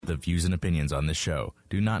The views and opinions on this show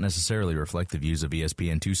do not necessarily reflect the views of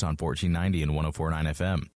ESPN Tucson 1490 and 104.9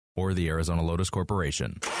 FM or the Arizona Lotus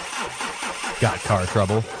Corporation. Got car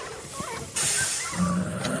trouble?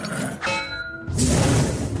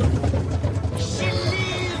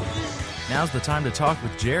 Now's the time to talk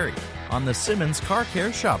with Jerry on the Simmons Car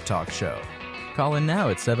Care Shop Talk Show. Call in now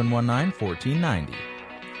at 719-1490.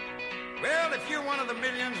 Well, if you're one of the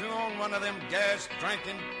millions who own one of them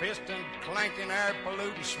gas-drinking, piston-clanking,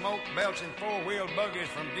 air-polluting, smoke-belching four-wheel buggies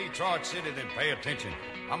from Detroit City, then pay attention.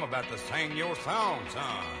 I'm about to sing your song,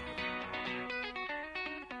 son.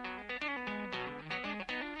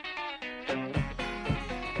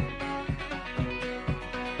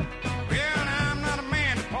 Well, I'm not a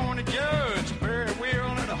man to point a judge, very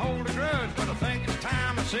willing to hold a grudge, but I think it's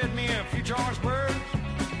time I said me a few choice words.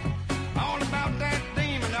 All about that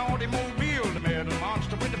demon automobile, the metal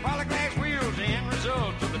monster with the polyglass wheels, the end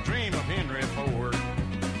result of the dream of Henry Ford.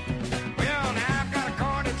 Well, now I've got a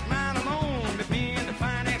car that's mine alone, that me and the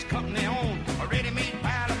finance company own, a ready-made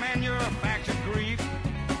pile of manufactured grief.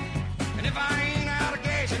 And if I ain't out of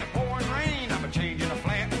gas in the pouring rain, I'm a-changing a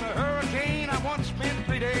flat in a hurricane. I once spent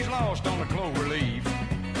 3 days lost on the clover leaf.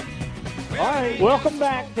 All right, welcome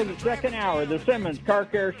back to the second hour of the Simmons Car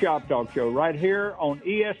Care Shop Talk Show right here on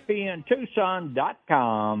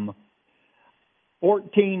ESPNTucson.com,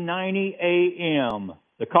 1490 AM.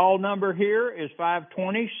 The call number here is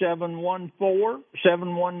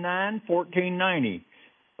 520-719-1490,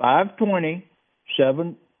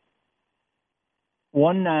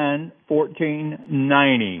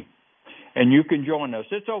 520-719-1490. And you can join us.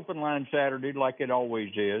 It's open line Saturday like it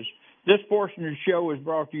always is. This portion of the show is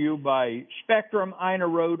brought to you by Spectrum Ina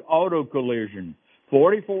Road Auto Collision,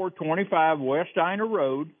 4425 West Ina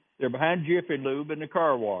Road. They're behind Jiffy Lube and the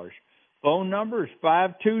car wash. Phone number is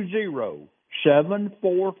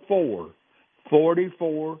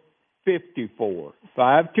 520-744-4454,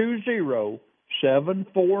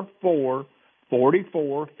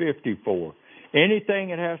 520-744-4454. Anything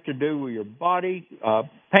that has to do with your body,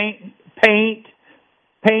 paint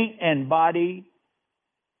and body.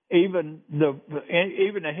 Even the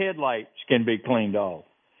headlights can be cleaned off.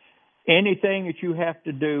 Anything that you have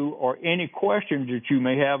to do or any questions that you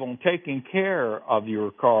may have on taking care of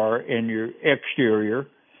your car and your exterior,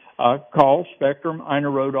 call Spectrum Ina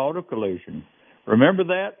Road Auto Collision. Remember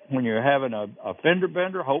that when you're having a fender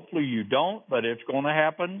bender, hopefully you don't, but it's going to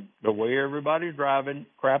happen. The way everybody's driving,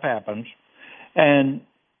 crap happens. And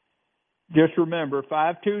just remember,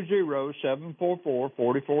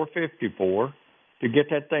 520-744-4454. To get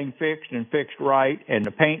that thing fixed and fixed right and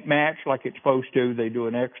the paint match like it's supposed to. They do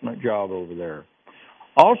an excellent job over there.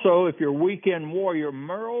 Also, if you're a weekend warrior,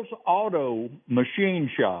 Merle's Auto Machine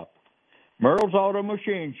Shop. Merle's Auto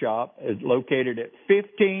Machine Shop is located at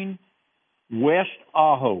 15 West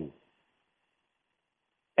Ajo.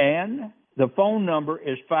 And the phone number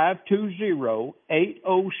is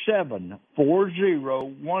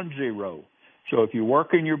 520-807-4010. So if you're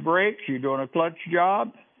working your brakes, you're doing a clutch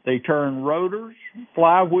job, they turn rotors,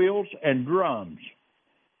 flywheels, and drums.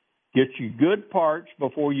 Get you good parts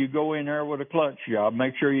before you go in there with a clutch job.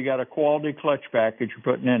 Make sure you got a quality clutch package you're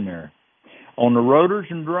putting in there. On the rotors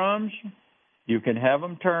and drums, you can have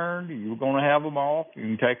them turned. You're going to have them off. You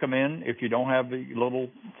can take them in if you don't have the little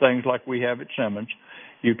things like we have at Simmons.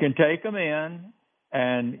 You can take them in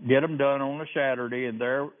and get them done on a Saturday, and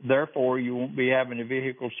therefore you won't be having a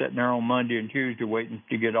vehicle sitting there on Monday and Tuesday waiting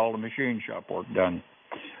to get all the machine shop work done.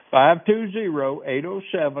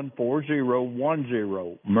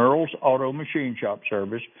 520-807-4010, Merle's Auto Machine Shop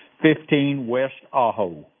Service, 15 West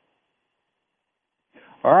Ajo.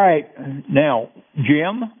 All right. Now,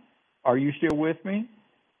 Jim, are you still with me?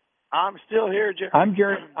 I'm still here, Jerry.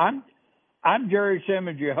 I'm Jerry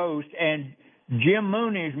Simmons, your host, and Jim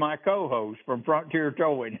Mooney is my co-host from Frontier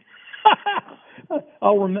Towing.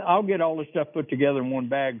 I'll get all this stuff put together in one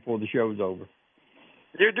bag before the show's over.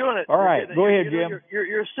 You're doing it. All right, go ahead, Jim.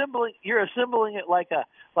 You're assembling. You're assembling it like a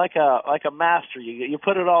master. You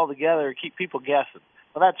put it all together and keep people guessing.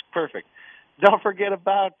 Well, that's perfect. Don't forget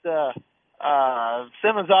about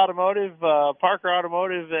Simmons Automotive, Parker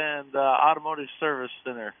Automotive, and Automotive Service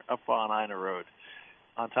Center up on Ina Road.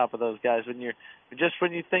 On top of those guys, when you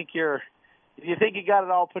think you got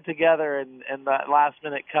it all put together, and that last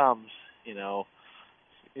minute comes,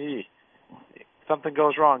 something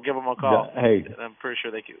goes wrong, give them a call. Hey, I'm pretty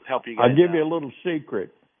sure they can help you guys. I'll give you a little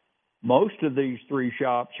secret. Most of these three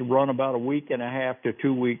shops run about a week and a half to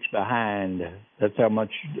 2 weeks behind. That's how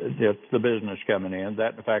much the business coming in.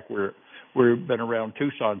 That, in fact, we've been around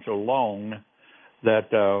Tucson so long that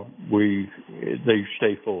they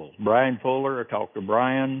stay full. Brian Fuller, I talked to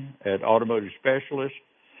Brian at Automotive Specialist.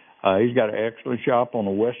 He's got an excellent shop on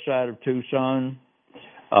the west side of Tucson.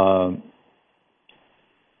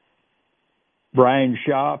 Brian's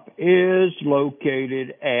shop is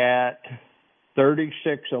located at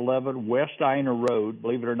 3611 West Ina Road.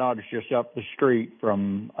 Believe it or not, it's just up the street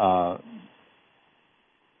from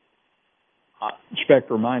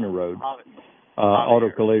Spectrum Minor Road, Auto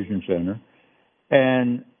Collision Center.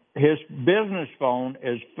 And his business phone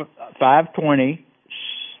is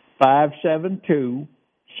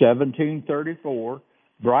 520-572-1734.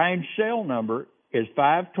 Brian's cell number is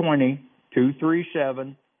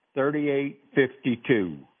 520-237-3852.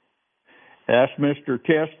 That's Mr.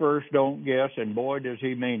 Test First, Don't Guess, and boy, does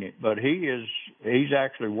he mean it. But he's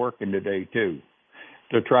actually working today, too,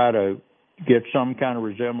 to try to get some kind of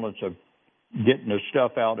resemblance of getting the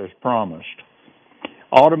stuff out as promised.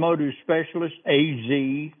 Automotive Specialist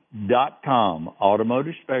AZ.com.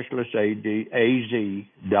 Automotive Specialist AZ.com.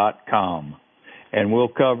 And we'll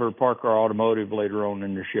cover Parker Automotive later on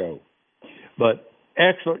in the show. But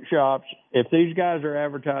excellent shops. If these guys are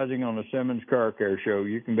advertising on the Simmons Car Care Show,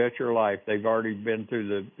 you can bet your life they've already been through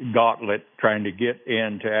the gauntlet trying to get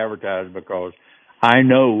in to advertise, because I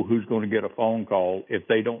know who's going to get a phone call if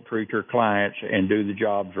they don't treat their clients and do the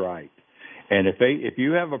jobs right. And if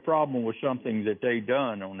you have a problem with something that they've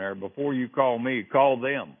done on there, before you call me, call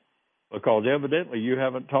them, because evidently you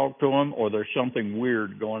haven't talked to them or there's something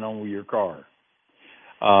weird going on with your car.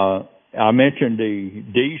 I mentioned the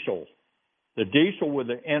diesel. The diesel with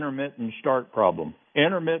the intermittent start problem.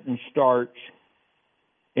 Intermittent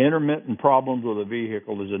problems with a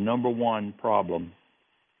vehicle is the number one problem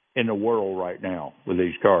in the world right now with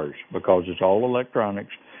these cars, because it's all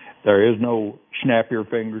electronics. There is no snap your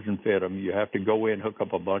fingers and fit them. You have to go in, hook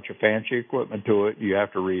up a bunch of fancy equipment to it. You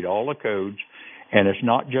have to read all the codes, and it's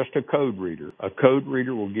not just a code reader. A code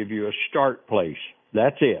reader will give you a start place.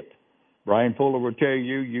 That's it. Brian Fuller will tell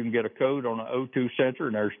you you can get a code on an O2 sensor,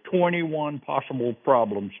 and there's 21 possible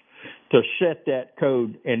problems to set that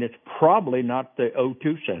code, and it's probably not the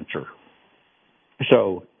O2 sensor.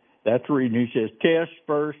 So that's the reason he says test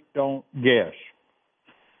first, don't guess.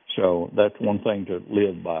 So that's one thing to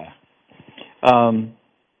live by. All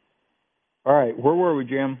right, where were we,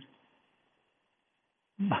 Jim?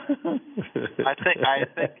 I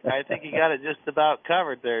think you got it just about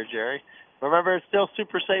covered there, Jerry. Remember, it's still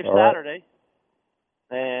Super Safe Saturday,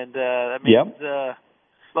 and that means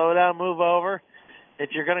slow down, move over.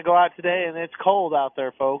 If you're going to go out today, and it's cold out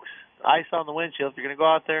there, folks, ice on the windshield, if you're going to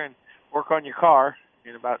go out there and work on your car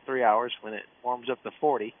in about 3 hours when it warms up to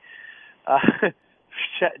 40,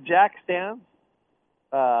 jack stands,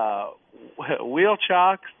 wheel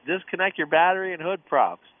chocks, disconnect your battery and hood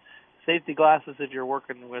props, safety glasses if you're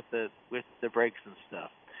working with the brakes and stuff.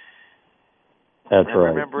 That's and right.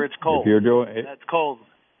 Remember, it's cold. If you're doing it, that's cold.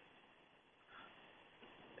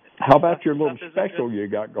 How about your little special you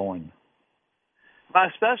got going? My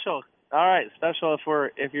special, all right, special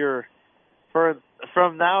if you're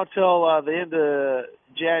from now till the end of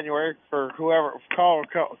January for whoever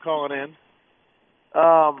calling in.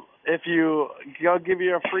 If I'll give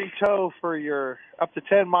you a free tow for your up to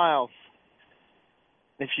 10 miles.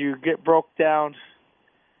 If you get broke down,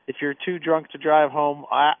 if you're too drunk to drive home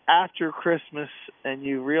after Christmas, and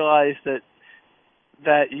you realize that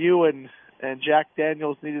you and Jack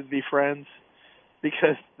Daniels needed to be friends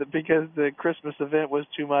because the Christmas event was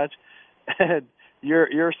too much, and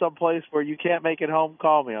you're someplace where you can't make it home,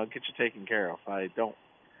 call me. I'll get you taken care of.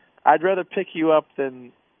 I'd rather pick you up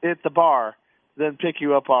than at the bar than pick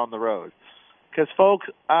you up on the road. Because, folks,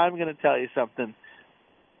 I'm going to tell you something.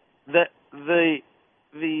 That the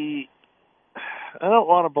I don't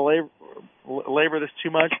want to belabor this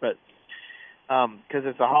too much, but because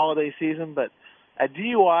it's a holiday season, but a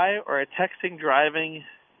DUI or a texting driving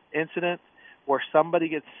incident where somebody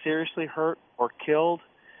gets seriously hurt or killed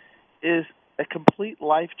is a complete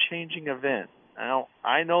life-changing event. Now,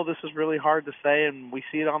 I know this is really hard to say, and we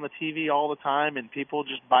see it on the TV all the time, and people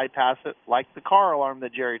just bypass it, like the car alarm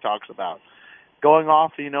that Jerry talks about. Going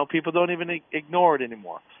off, people don't even ignore it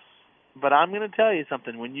anymore. But I'm going to tell you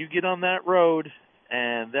something. When you get on that road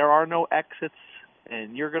and there are no exits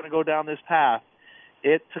and you're going to go down this path,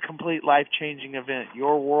 it's a complete life-changing event.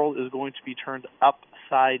 Your world is going to be turned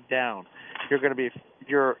upside down. You're going to be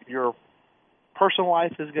your personal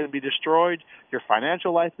life is going to be destroyed. Your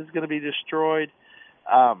financial life is going to be destroyed.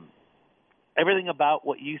 Everything about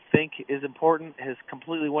what you think is important has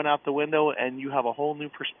completely went out the window, and you have a whole new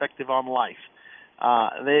perspective on life.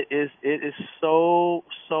 It is so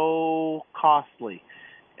costly.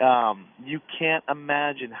 You can't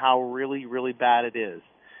imagine how really, really bad it is.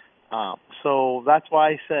 So that's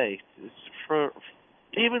why I say,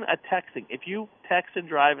 Even a texting. If you text and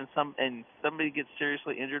drive and somebody gets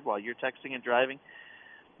seriously injured while you're texting and driving,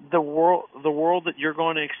 the world that you're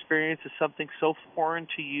going to experience is something so foreign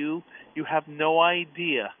to you. You have no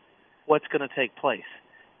idea what's going to take place.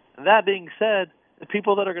 And that being said, the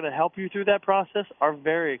people that are going to help you through that process are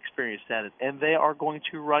very experienced at it, and they are going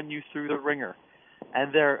to run you through the ringer.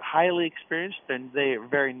 And they're highly experienced, and they're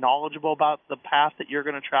very knowledgeable about the path that you're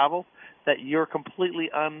going to travel, that you're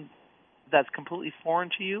that's completely foreign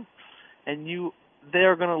to you, and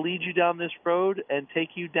they're going to lead you down this road and take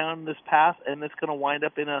you down this path, and it's going to wind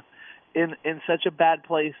up in such a bad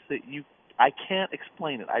place that I can't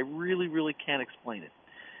explain it. I really, really can't explain it.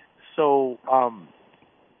 So,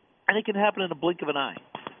 and it can happen in a blink of an eye.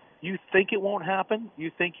 You think it won't happen.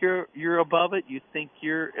 You think you're above it. You think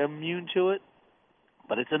you're immune to it,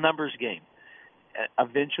 but it's a numbers game.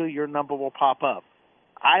 Eventually, your number will pop up.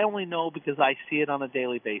 I only know because I see it on a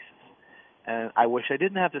daily basis. And I wish I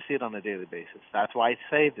didn't have to see it on a daily basis. That's why I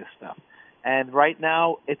save this stuff. And right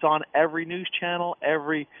now, it's on every news channel,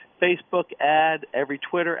 every Facebook ad, every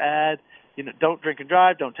Twitter ad. Don't drink and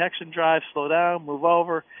drive, don't text and drive, slow down, move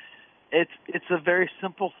over. It's a very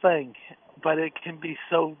simple thing, but it can be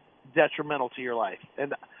so detrimental to your life.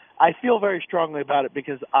 And I feel very strongly about it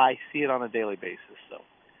because I see it on a daily basis. So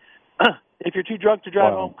if you're too drunk to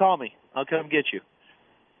drive home, call me. I'll come get you.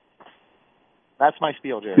 That's my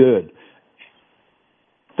spiel, Jerry. Good.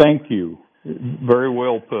 Thank you. Very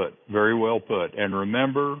well put. Very well put. And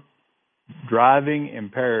remember, driving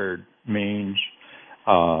impaired means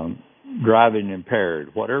driving impaired.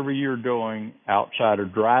 Whatever you're doing outside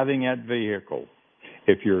of driving that vehicle,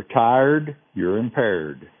 if you're tired, you're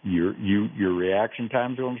impaired. Your reaction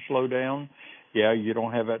time's going to slow down. Yeah, you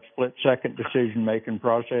don't have that split-second decision-making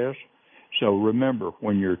process. So remember,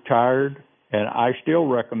 when you're tired, and I still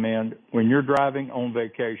recommend when you're driving on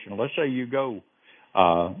vacation, let's say you go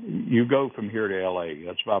from here to L.A.,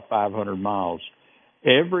 that's about 500 miles.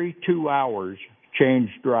 Every 2 hours, change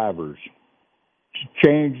drivers.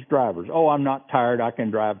 Oh, I'm not tired, I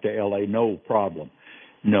can drive to L.A., no problem.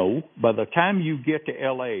 No, by the time you get to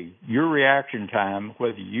L.A., your reaction time,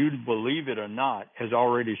 whether you believe it or not, has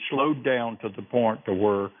already slowed down to the point to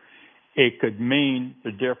where it could mean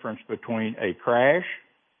the difference between a crash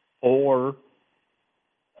or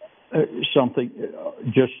something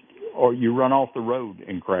or you run off the road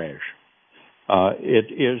and crash.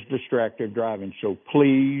 It is distracted driving, so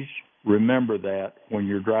please remember that when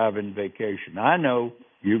you're driving vacation. I know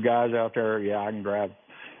you guys out there, I can drive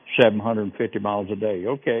 750 miles a day.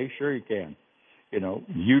 Okay, sure you can.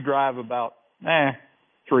 You drive about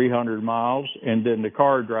 300 miles, and then the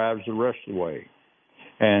car drives the rest of the way.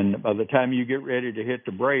 And by the time you get ready to hit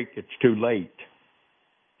the brake, it's too late.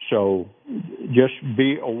 So just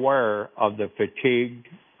be aware of the fatigued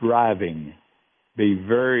driving. Be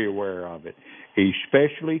very aware of it,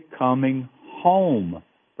 especially coming home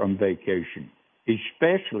from vacation,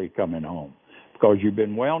 especially coming home. Because you've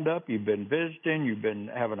been wound up, you've been visiting, you've been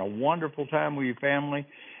having a wonderful time with your family,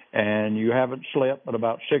 and you haven't slept but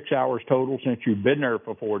about 6 hours total since you've been there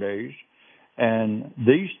for 4 days. And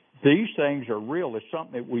these things are real. It's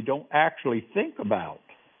something that we don't actually think about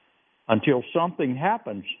until something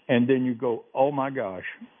happens, and then you go, oh my gosh.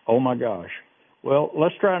 Well,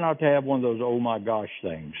 let's try not to have one of those oh my gosh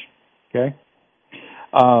things, okay?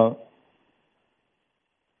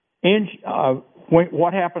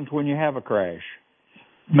 What happens when you have a crash?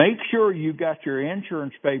 Make sure you got your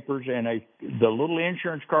insurance papers and the little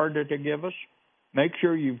insurance card that they give us. Make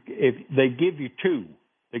sure if they give you two.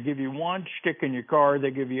 They give you one, stick in your car. They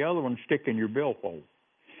give you the other one, stick in your billfold.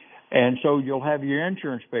 And so you'll have your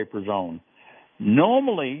insurance papers on.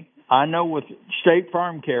 Normally, I know with State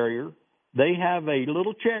Farm Carrier, they have a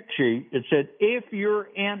little check sheet that said, if you're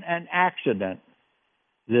in an accident,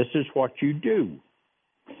 this is what you do.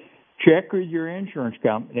 Check with your insurance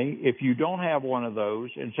company if you don't have one of those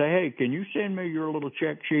and say, hey, can you send me your little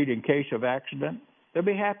check sheet in case of accident? They'll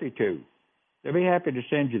be happy to. They'll be happy to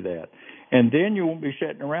send you that. And then you won't be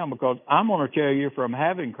sitting around, because I'm going to tell you from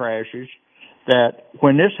having crashes that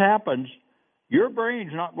when this happens, your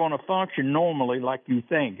brain's not going to function normally like you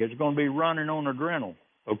think. It's going to be running on adrenaline.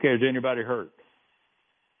 Okay, is anybody hurt?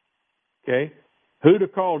 Okay? Who to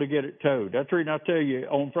call to get it towed? That's the reason I tell you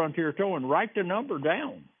on Frontier Towing, write the number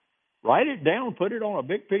down. Write it down, put it on a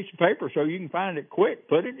big piece of paper so you can find it quick.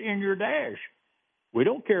 Put it in your dash. We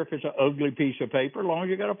don't care if it's an ugly piece of paper as long as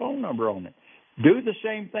you got a phone number on it. Do the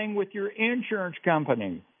same thing with your insurance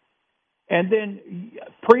company. And then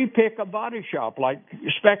pre-pick a body shop like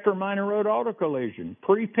Spectre Minor Road Auto Collision.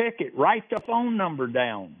 Pre-pick it. Write the phone number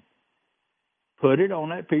down. Put it on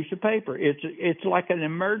that piece of paper. It's like an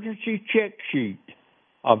emergency check sheet.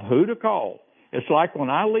 of who to call. It's like when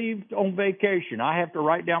I leave on vacation, I have to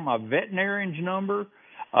write down my veterinarian's number.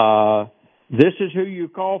 This is who you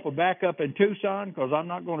call for backup in Tucson because I'm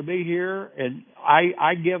not going to be here. And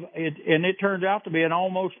I give it, and it turns out to be an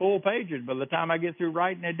almost full pages by the time I get through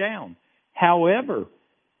writing it down. However,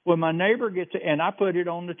 when my neighbor gets it, and I put it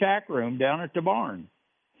on the tack room down at the barn,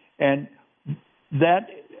 and that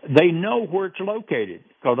they know where it's located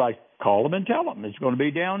because I call them and tell them it's going to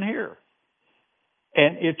be down here.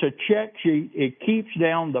 And it's a check sheet. It keeps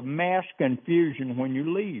down the mass confusion when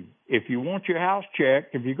you leave. If you want your house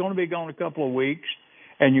checked, if you're going to be gone a couple of weeks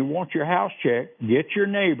and you want your house checked, get your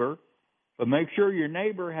neighbor, but make sure your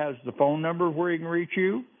neighbor has the phone number where he can reach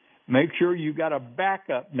you. Make sure you got a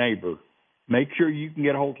backup neighbor. Make sure you can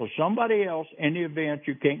get a hold of somebody else in the event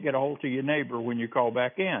you can't get a hold of your neighbor when you call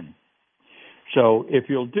back in. So if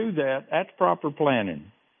you'll do that, that's proper planning.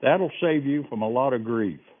 That'll save you from a lot of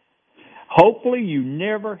grief. Hopefully you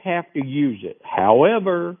never have to use it.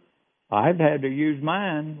 However, I've had to use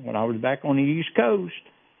mine when I was back on the East Coast,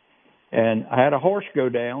 and I had a horse go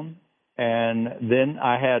down, and then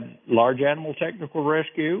I had large animal technical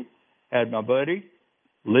rescue, had my buddy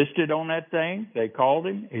listed on that thing. They called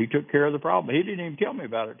him. He took care of the problem. He didn't even tell me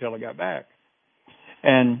about it till I got back.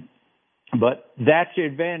 But that's the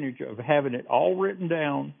advantage of having it all written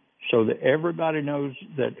down so that everybody knows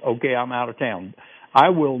that, okay, I'm out of town. I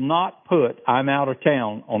will not put I'm out of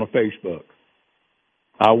town on a Facebook.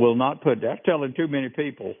 I will not put that's telling too many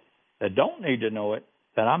people that don't need to know it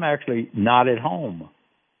that I'm actually not at home.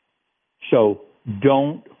 So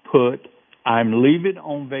don't put I'm leaving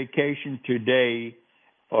on vacation today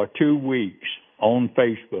for 2 weeks on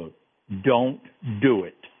Facebook. Don't do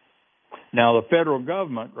it. Now, the federal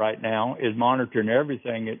government right now is monitoring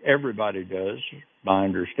everything that everybody does, my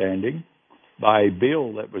understanding, by a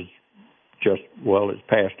bill that was it's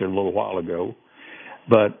passed a little while ago,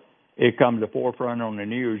 but it comes to the forefront on the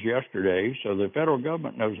news yesterday, so the federal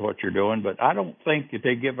government knows what you're doing, but I don't think that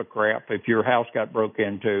they give a crap if your house got broke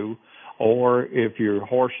into or if your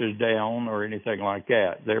horse is down or anything like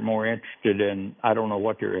that. They're more interested in, I don't know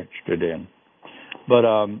what they're interested in. But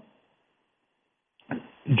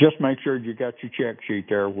just make sure you got your check sheet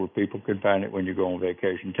there where people can find it when you go on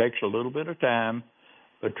vacation. It takes a little bit of time,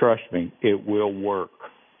 but trust me, it will work.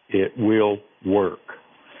 It will work.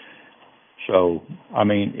 So, I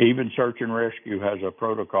mean, even search and rescue has a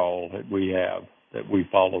protocol that we have that we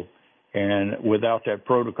follow. And without that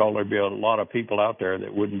protocol, there'd be a lot of people out there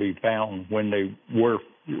that wouldn't be found when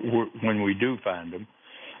when we do find them.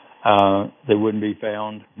 They wouldn't be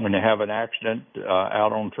found when they have an accident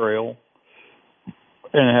out on trail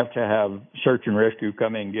and have to have search and rescue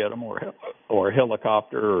come in and get them or a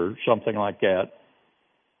helicopter or something like that.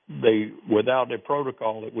 Without the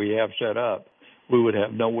protocol that we have set up, we would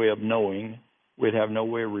have no way of knowing. We'd have no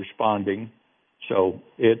way of responding. So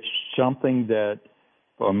it's something that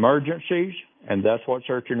for emergencies, and that's what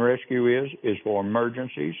search and rescue is for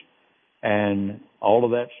emergencies. And all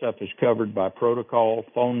of that stuff is covered by protocol,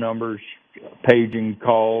 phone numbers, paging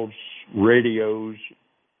calls, radios,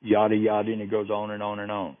 yada, yada, and it goes on and on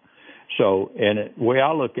and on. So, the way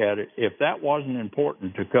I look at it, if that wasn't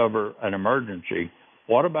important to cover an emergency,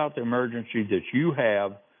 what about the emergency that you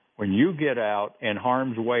have when you get out in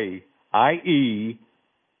harm's way, i.e.,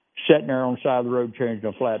 sitting there on the side of the road changing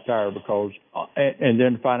a flat tire and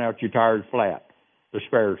then find out your tire's flat, the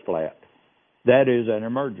spare's flat? That is an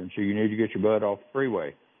emergency. You need to get your butt off the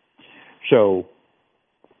freeway. So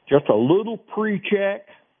just a little pre-check,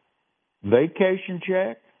 vacation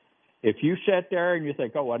check. If you sit there and you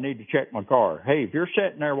think, I need to check my car. Hey, if you're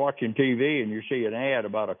sitting there watching TV and you see an ad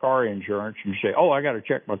about a car insurance and you say, I got to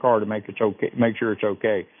check my car to make sure it's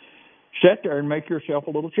okay. Sit there and make yourself a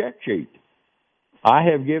little check sheet. I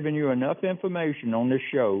have given you enough information on this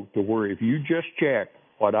show to where if you just check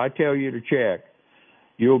what I tell you to check,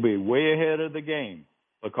 you'll be way ahead of the game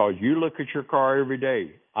because you look at your car every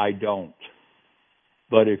day. I don't.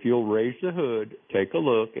 But if you'll raise the hood, take a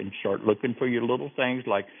look, and start looking for your little things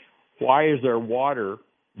like, why is there water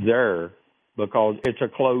there? Because it's a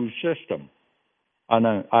closed system. I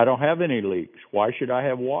don't have any leaks. Why should I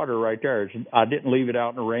have water right there? I didn't leave it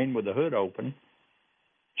out in the rain with the hood open.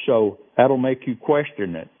 So that'll make you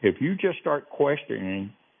question it. If you just start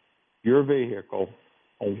questioning your vehicle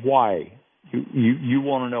on why, you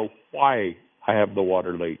want to know why I have the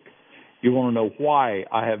water leak. You want to know why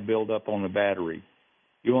I have buildup on the battery.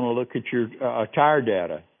 You want to look at your tire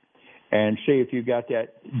data and see if you got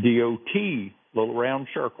that DOT little round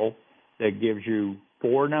circle that gives you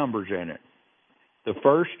 4 numbers in it. The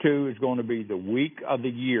first 2 is going to be the week of the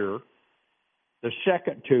year. The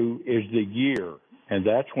second 2 is the year, and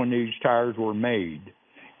that's when these tires were made.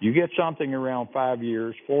 You get something around 5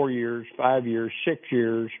 years, 4 years, 5 years, 6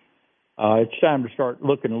 years, it's time to start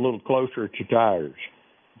looking a little closer at your tires.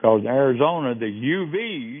 Because in Arizona, the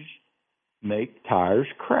UVs make tires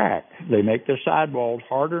crack. They make the sidewalls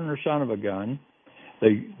harder than the son of a gun.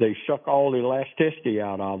 They suck all the elasticity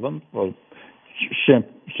out of them for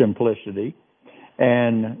simplicity.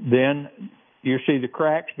 And then you see the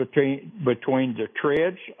cracks between the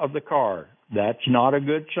treads of the car. That's not a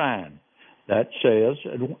good sign. That says,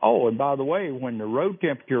 oh, and by the way, when the road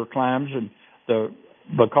temperature climbs and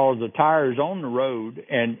because the tire's on the road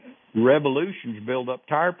and revolutions build up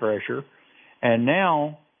tire pressure, and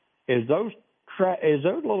now is those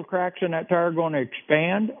little cracks in that tire going to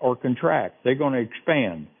expand or contract? They're going to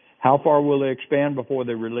expand. How far will they expand before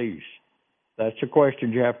they release? That's a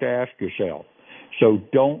question you have to ask yourself. So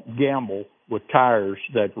don't gamble with tires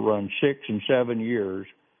that run 6 and 7 years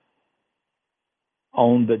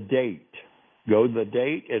on the date. Go to the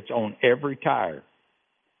date. It's on every tire.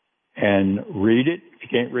 And read it. If you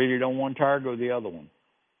can't read it on one tire, go to the other one.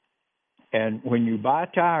 And when you buy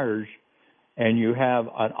tires and you have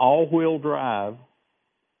an all-wheel drive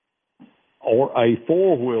or a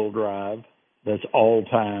four-wheel drive that's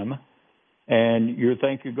all-time, and you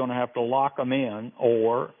think you're going to have to lock them in,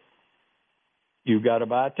 or you've got to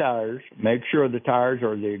buy tires, make sure the tires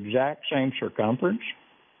are the exact same circumference,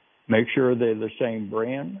 make sure they're the same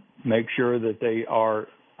brand, make sure that they are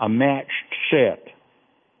a matched set.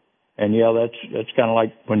 And, yeah, that's kind of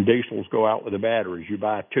like when diesels go out with the batteries. You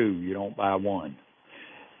buy two, you don't buy one.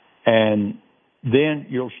 And then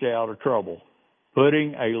you'll stay out of trouble.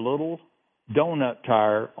 Putting a little donut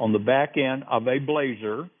tire on the back end of a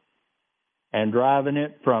Blazer and driving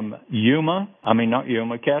it from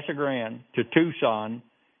Casa Grande to Tucson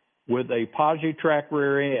with a Positrack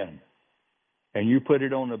rear end, and you put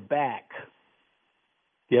it on the back,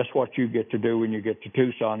 guess what you get to do when you get to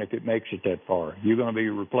Tucson if it makes it that far? You're going to be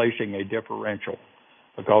replacing a differential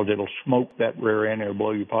because it'll smoke that rear end and it'll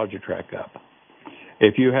blow your Positrack up.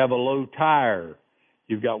 If you have a low tire,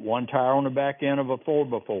 you've got one tire on the back end of a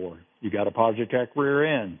 4x4. You got a Positrack rear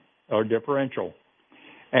end or differential.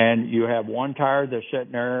 And you have one tire that's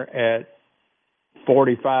sitting there at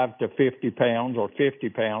 45 to 50 pounds or 50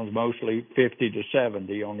 pounds, mostly 50 to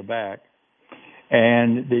 70 on the back.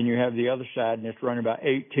 And then you have the other side, and it's running about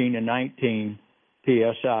 18 to 19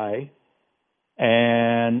 PSI.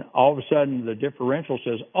 And all of a sudden, the differential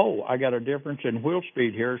says, oh, I got a difference in wheel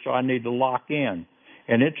speed here, so I need to lock in.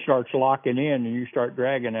 And it starts locking in, and you start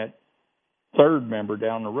dragging that third member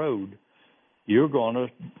down the road. You're going to,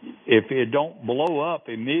 if it don't blow up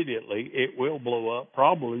immediately, it will blow up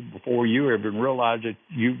probably before you even realize that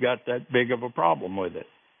you've got that big of a problem with it.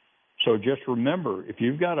 So just remember, if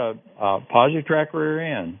you've got a Positrack rear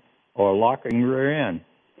end or a locking rear end,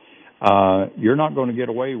 you're not going to get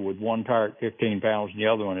away with one tire at 15 pounds and the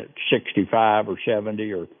other one at 65 or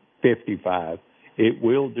 70 or 55. It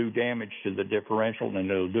will do damage to the differential, and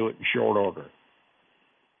it'll do it in short order.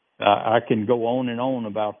 I can go on and on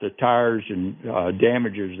about the tires and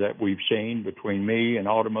damages that we've seen between me and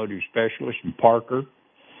automotive specialists and Parker.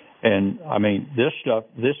 And, I mean, this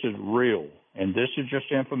is real. And this is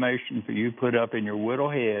just information for you to put up in your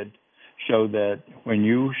little head so that when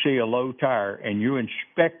you see a low tire and you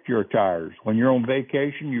inspect your tires, when you're on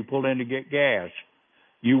vacation, you pull in to get gas,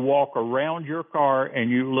 you walk around your car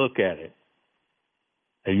and you look at it.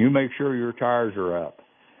 And you make sure your tires are up.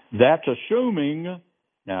 That's assuming,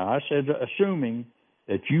 now I said assuming,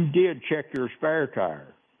 that you did check your spare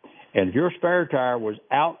tire. And if your spare tire was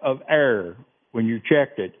out of air when you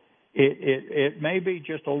checked it, it may be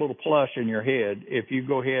just a little plus in your head if you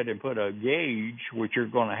go ahead and put a gauge, which you're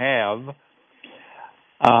going to have,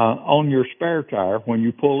 on your spare tire when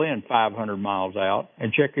you pull in 500 miles out,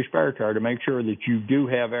 and check your spare tire to make sure that you do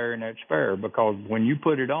have air in that spare, because when you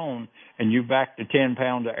put it on and you back to 10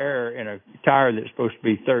 pounds of air in a tire that's supposed to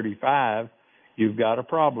be 35, you've got a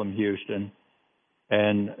problem, Houston,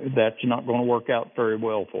 and that's not going to work out very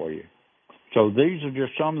well for you. So these are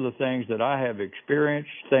just some of the things that I have experienced,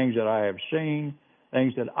 things that I have seen,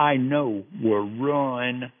 things that I know will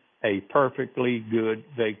ruin a perfectly good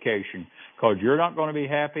vacation. Because you're not going to be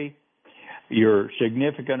happy. Your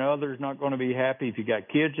significant other is not going to be happy. If you got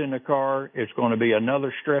kids in the car, it's going to be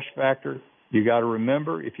another stress factor. You got to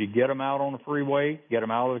remember, if you get them out on the freeway, get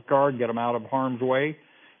them out of the car, get them out of harm's way,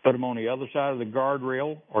 put them on the other side of the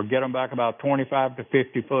guardrail, or get them back about 25 to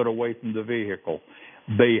 50 foot away from the vehicle,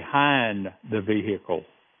 behind the vehicle.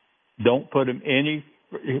 Don't put them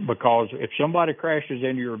because if somebody crashes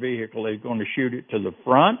into your vehicle, they're going to shoot it to the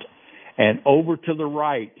front and over to the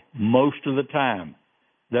right most of the time.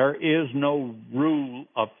 There is no rule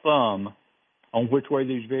of thumb on which way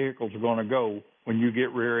these vehicles are going to go when you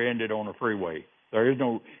get rear-ended on a freeway. There is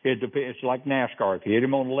no, it depends. It's like NASCAR. If you hit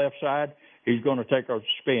him on the left side, he's going to take a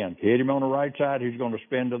spin. If you hit him on the right side, he's going to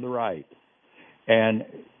spin to the right. And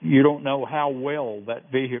you don't know how well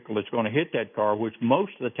that vehicle is going to hit that car, which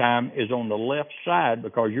most of the time is on the left side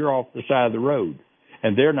because you're off the side of the road,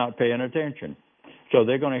 and they're not paying attention. So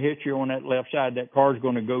they're going to hit you on that left side. That car's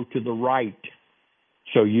going to go to the right.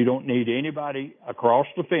 So you don't need anybody across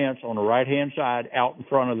the fence on the right-hand side out in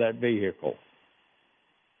front of that vehicle.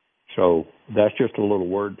 So that's just a little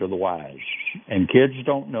word to the wise. And kids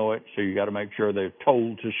don't know it, so you got to make sure they're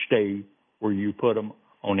told to stay where you put them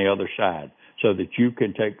on the other side so that you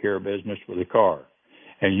can take care of business with the car.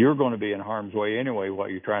 And you're going to be in harm's way anyway while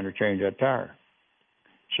you're trying to change that tire.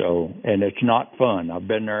 So, and it's not fun. I've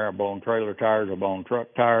been there. I've blown trailer tires. I've blown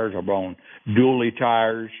truck tires. I've blown dually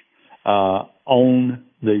tires on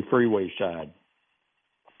the freeway side.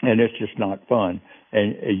 And it's just not fun.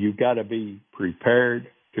 And you've got to be prepared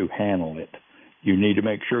to handle it. You need to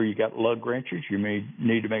make sure you got lug wrenches. You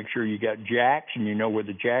need to make sure you got jacks and you know where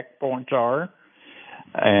the jack points are.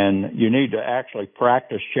 And you need to actually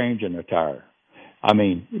practice changing a tire. I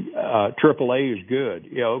mean, AAA is good.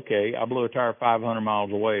 Yeah, okay, I blew a tire 500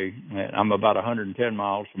 miles away. I'm about 110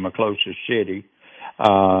 miles from my closest city.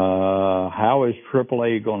 How is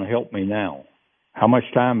AAA going to help me now? How much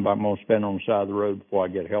time am I going to spend on the side of the road before I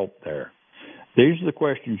get help there? These are the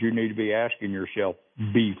questions you need to be asking yourself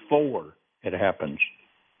before it happens.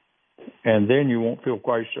 And then you won't feel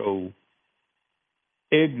quite so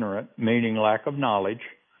ignorant, meaning lack of knowledge.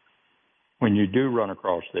 When you do run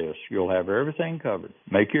across this, you'll have everything covered.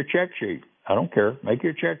 Make your check sheet. I don't care. Make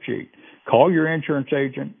your check sheet. Call your insurance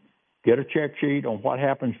agent. Get a check sheet on what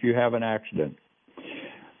happens if you have an accident.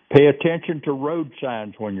 Pay attention to road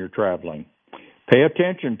signs when you're traveling. Pay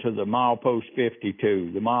attention to the milepost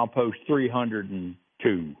 52, the milepost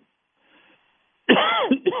 302.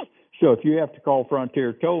 So if you have to call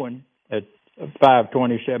Frontier Towing at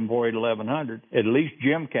 527-48-1100, at least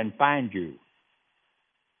Jim can find you.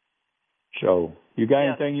 So you got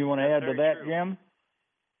anything you want to add to that, true. Jim?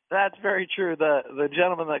 That's very true. The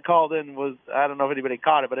gentleman that called in was, I don't know if anybody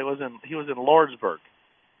caught it, but he was in Lordsburg,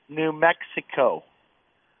 New Mexico.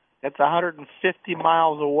 It's 150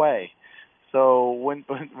 miles away. So when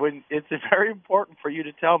it's very important for you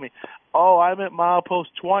to tell me, oh, I'm at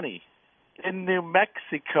milepost 20 in New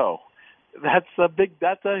Mexico. That's a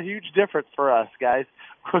huge difference for us, guys.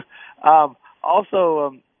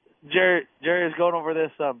 Also, Jerry is going over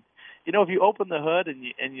this. If you open the hood and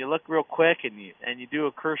you look real quick and you do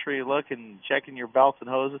a cursory look and checking your belts and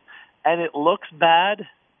hoses, and it looks bad,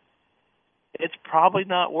 it's probably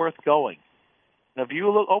not worth going. Now, if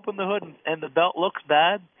you open the hood and the belt looks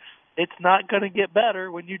bad, it's not going to get better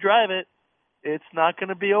when you drive it. It's not going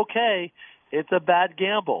to be okay. It's a bad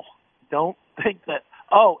gamble. Don't think that,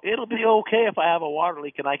 it'll be okay if I have a water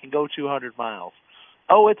leak and I can go 200 miles.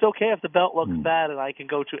 Oh, it's okay if the belt looks bad and I can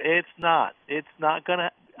go to. It's not. It's not going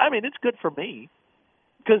to. I mean, it's good for me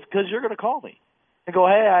because you're going to call me and go,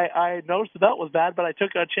 hey, I noticed the belt was bad, but I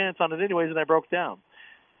took a chance on it anyways and I broke down.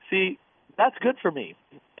 See, that's good for me.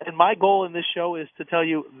 And my goal in this show is to tell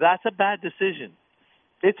you that's a bad decision.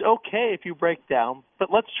 It's okay if you break down,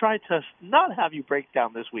 but let's try to not have you break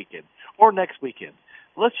down this weekend or next weekend.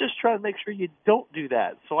 Let's just try to make sure you don't do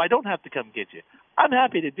that so I don't have to come get you. I'm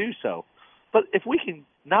happy to do so. But if we can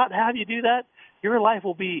not have you do that, your life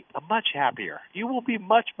will be much happier. You will be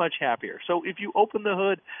much, much happier. So if you open the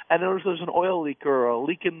hood and notice there's an oil leak or a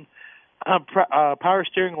leaking power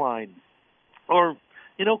steering line or,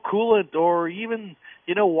 coolant or even,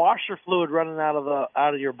 washer fluid running out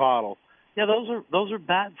of your bottle, yeah, those are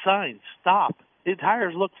bad signs. Stop. The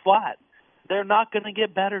tires look flat. They're not going to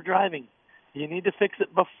get better driving. You need to fix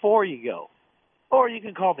it before you go. Or you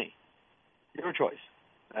can call me. Your choice.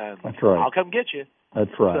 That's right. I'll come get you.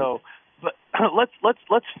 That's right. So, but let's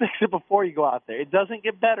fix it before you go out there. It doesn't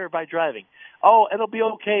get better by driving. Oh, it'll be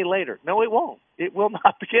okay later. No, it won't. It will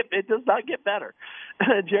not get. It does not get better.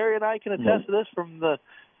 Jerry and I can attest to this from the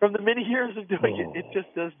many years of doing it. It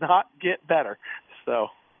just does not get better. So,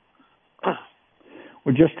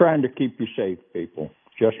 we're just trying to keep you safe, people.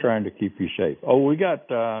 Just trying to keep you safe. Oh, we got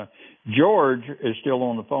George is still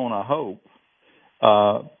on the phone, I hope.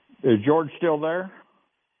 Is George still there?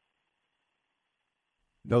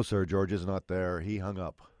 No, sir. George is not there. He hung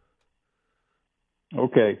up.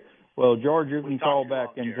 Okay. Well, George, you can call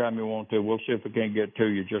back anytime you want to. We'll see if we can get to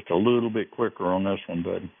you just a little bit quicker on this one,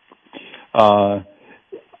 buddy.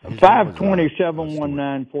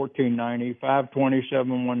 527-19-1490,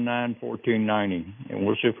 527-19-1490. And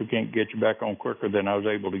we'll see if we can't get you back on quicker than I was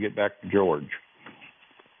able to get back to George.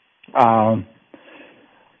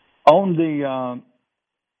 On the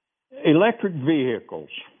electric vehicles,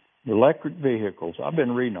 I've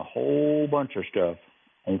been reading a whole bunch of stuff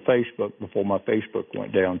on Facebook before my Facebook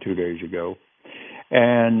went down 2 days ago.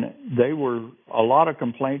 And they were a lot of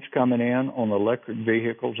complaints coming in on electric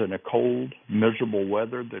vehicles in the cold, miserable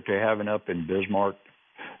weather that they're having up in Bismarck,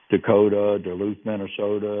 Dakota, Duluth,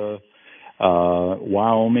 Minnesota,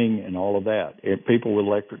 Wyoming, and all of that. People with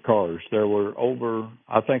electric cars. There were over,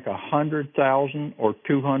 I think, 100,000 or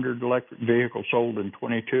 200 electric vehicles sold in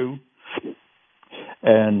 22.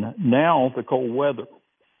 And now the cold weather.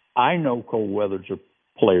 I know cold weather's a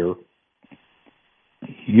player.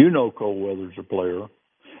 You know cold weather's a player.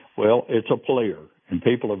 Well, it's a player, and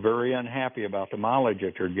people are very unhappy about the mileage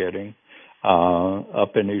that they're getting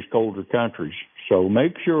up in these colder countries. So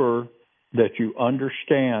make sure that you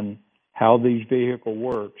understand how these vehicles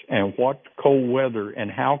works and what cold weather and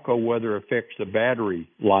how cold weather affects the battery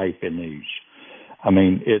life in these. I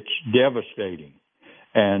mean, it's devastating.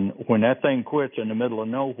 And when that thing quits in the middle of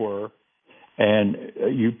nowhere, and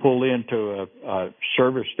you pull into a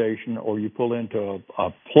service station or you pull into a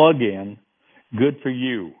plug-in, good for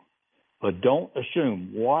you. But don't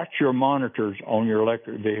assume. Watch your monitors on your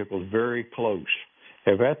electric vehicles very close.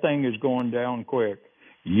 If that thing is going down quick,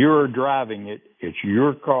 you're driving it. It's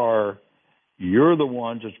your car. You're the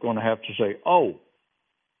ones that's going to have to say, oh,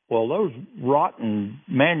 well, those rotten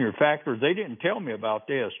manufacturers, they didn't tell me about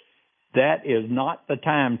this. That is not the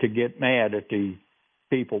time to get mad at the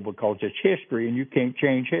people because it's history and you can't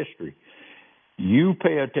change history. You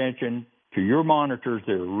pay attention to your monitors.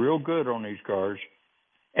 They're real good on these cars,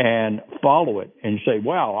 and follow it and say,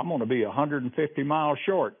 wow, I'm going to be 150 miles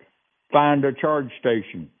short. Find a charge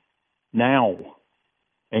station now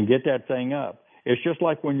and get that thing up. It's just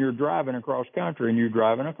like when you're driving across country and you're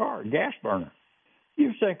driving a car, a gas burner.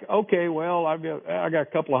 You think, okay, well, I got a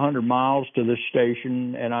couple of hundred miles to this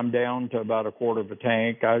station, and I'm down to about a quarter of a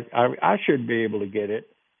tank. I should be able to get it.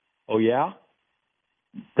 Oh, yeah?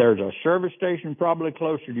 There's a service station probably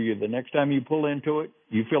closer to you. The next time you pull into it,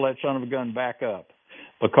 you fill that son of a gun back up.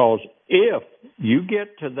 Because if you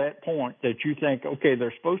get to that point that you think, okay,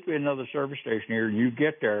 there's supposed to be another service station here, and you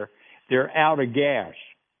get there, they're out of gas.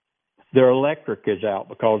 Their electric is out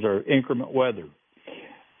because of inclement weather.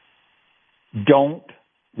 Don't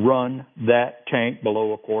run that tank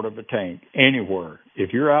below a quarter of a tank anywhere.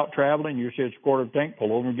 If you're out traveling, you see it's a quarter of a tank,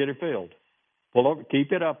 pull over and get it filled. Pull over,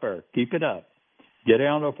 keep it up there. Keep it up. Get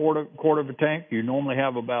down to a quarter of a tank. You normally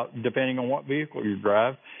have about, depending on what vehicle you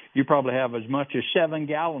drive, you probably have as much as 7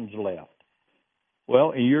 gallons left.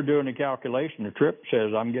 Well, and you're doing a calculation. The trip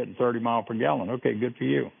says I'm getting 30 miles per gallon. Okay, good for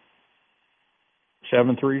you.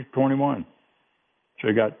 7.321. So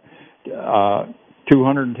you got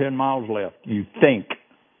 210 miles left. You think.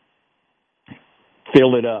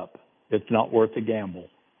 Fill it up. It's not worth the gamble.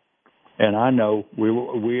 And I know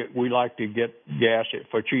we like to get gas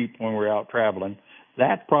for cheap when we're out traveling.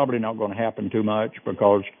 That's probably not going to happen too much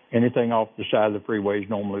because anything off the side of the freeway is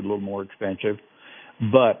normally a little more expensive.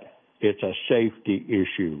 But it's a safety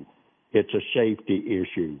issue. It's a safety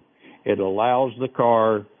issue. It allows the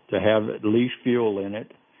car to have at least fuel in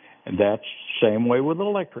it. And that's the same way with an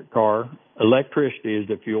electric car. Electricity is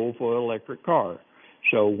the fuel for an electric car.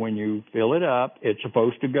 So when you fill it up, it's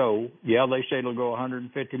supposed to go, yeah, they say it'll go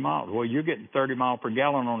 150 miles. Well, you're getting 30 miles per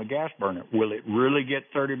gallon on a gas burner. Will it really get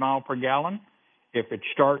 30 miles per gallon? If it's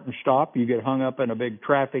start and stop, you get hung up in a big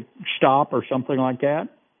traffic stop or something like that.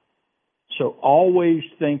 So always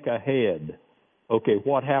think ahead. Okay,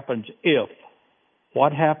 what happens if?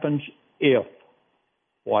 What happens if?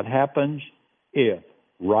 What happens if?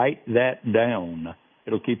 Write that down.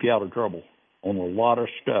 It'll keep you out of trouble on a lot of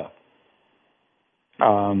stuff.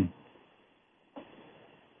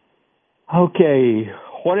 Okay,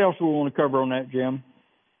 what else do we want to cover on that, Jim?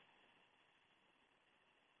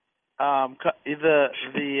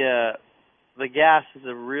 The gas is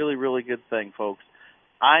a really, really good thing, folks.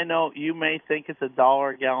 I know you may think it's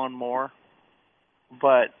 $1 a gallon more,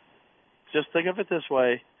 but just think of it this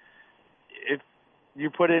way. If you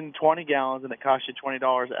put in 20 gallons and it costs you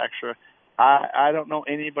 $20 extra, I don't know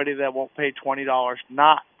anybody that won't pay $20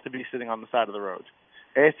 not to be sitting on the side of the road.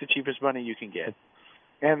 It's the cheapest money you can get.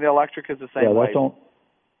 And the electric is the same way.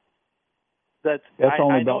 That's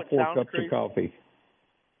only about 4 cups of coffee.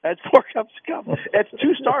 That's 4 cups of coffee. It's 2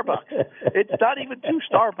 Starbucks. It's not even 2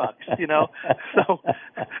 Starbucks, you know. So,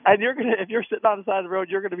 and if you're sitting on the side of the road,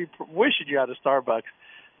 you're going to be wishing you had a Starbucks.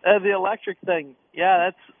 The electric thing, yeah,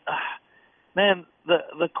 that's man.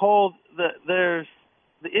 The cold. There's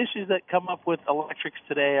the issues that come up with electrics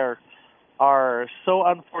today are so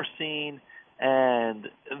unforeseen, and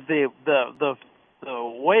the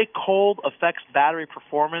way cold affects battery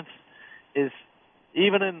performance is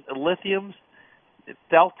even in lithiums,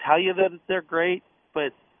 they'll tell you that they're great,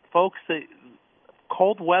 but folks,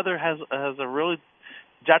 cold weather has a really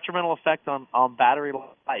detrimental effect on battery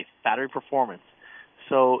life, battery performance.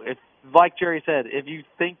 So if, like Jerry said, if you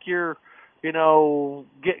think you're,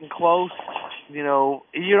 getting close, you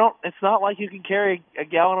don't. It's not like you can carry a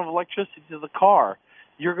gallon of electricity to the car.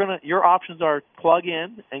 Your options are plug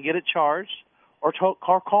in and get it charged, or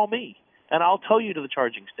call me, and I'll tow you to the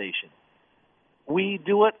charging station. We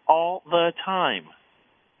do it all the time.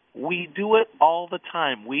 We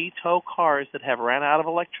tow cars that have ran out of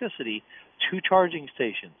electricity to charging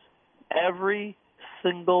stations every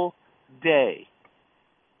single day.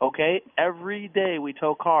 Okay? Every day we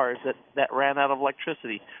tow cars that ran out of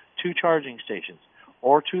electricity to charging stations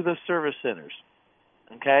or to the service centers.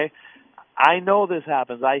 Okay? I know this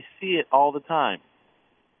happens. I see it all the time.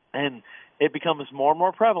 And it becomes more and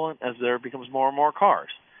more prevalent as there becomes more and more cars.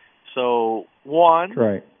 So, one,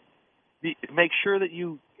 right. Make sure that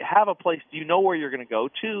you have a place, you know where you're going to go.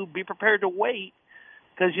 Two, be prepared to wait,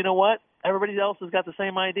 because you know what? Everybody else has got the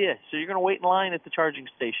same idea. So you're going to wait in line at the charging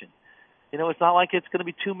station. It's not like it's going to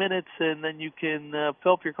be 2 minutes and then you can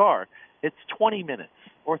fill up your car. It's 20 minutes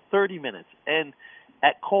or 30 minutes. And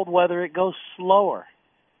at cold weather, it goes slower.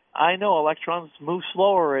 I know electrons move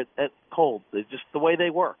slower at cold. It's just the way they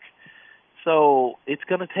work. So it's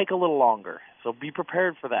going to take a little longer. So be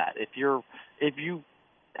prepared for that. If you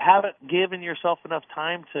haven't given yourself enough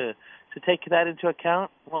time to take that into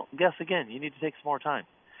account, well, guess again, you need to take some more time.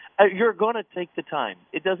 You're going to take the time.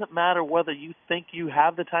 It doesn't matter whether you think you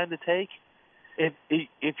have the time to take.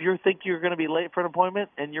 If you think you're going to be late for an appointment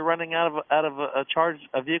and you're running out of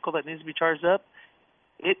a vehicle that needs to be charged up,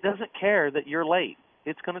 it doesn't care that you're late.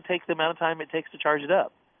 It's going to take the amount of time it takes to charge it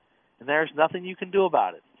up, and there's nothing you can do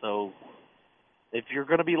about it. So if you're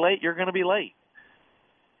going to be late, you're going to be late.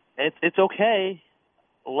 It's okay.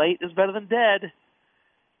 Late is better than dead.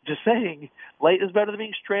 Just saying, late is better than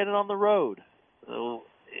being stranded on the road. So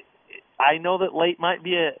I know that late might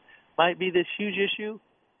be this huge issue,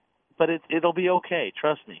 but it'll be okay.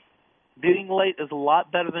 Trust me. Being late is a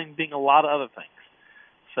lot better than being a lot of other things.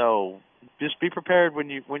 So just be prepared when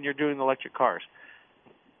you're doing electric cars.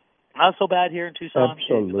 Not so bad here in Tucson,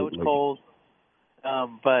 Absolutely. though it's cold.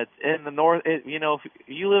 But in the north, if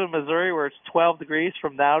you live in Missouri where it's 12 degrees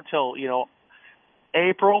from now till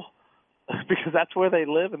April, because that's where they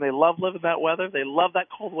live and they love living that weather. They love that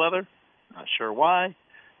cold weather. Not sure why.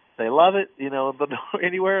 They love it.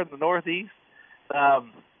 Anywhere in the Northeast.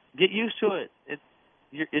 Get used to it.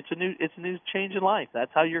 It's a new change in life.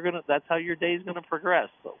 That's how your day's gonna progress.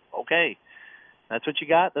 So okay, that's what you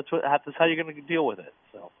got. That's how you're gonna deal with it.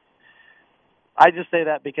 So I just say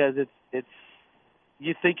that because it's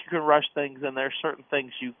you think you can rush things, and there's certain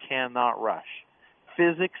things you cannot rush.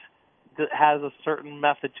 Physics has a certain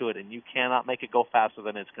method to it, and you cannot make it go faster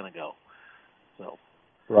than it's going to go. So,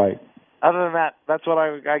 right. Other than that, that's what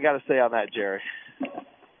I got to say on that, Jerry.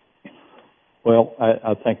 Well,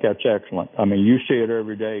 I think that's excellent. I mean, you see it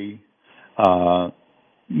every day.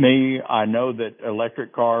 I know that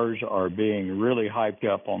electric cars are being really hyped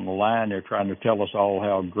up on the line. They're trying to tell us all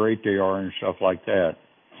how great they are and stuff like that.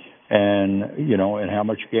 And, and how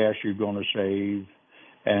much gas you're going to save.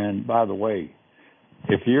 And by the way,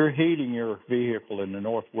 if you're heating your vehicle in the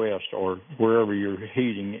Northwest or wherever you're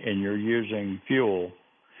heating and you're using fuel,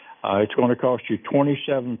 it's going to cost you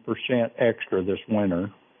 27% extra this winter.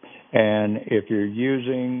 And if you're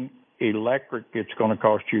using electric, it's going to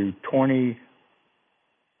cost you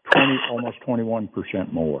almost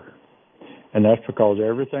 21% more. And that's because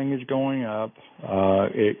everything is going up.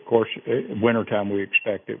 Of course, wintertime we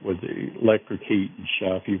expect it with the electric heat and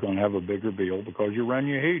stuff. You're going to have a bigger bill because you run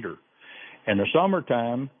your heater. In the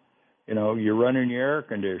summertime, you're running your air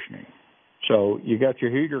conditioning. So you got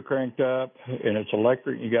your heater cranked up, and it's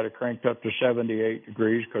electric. You got it cranked up to 78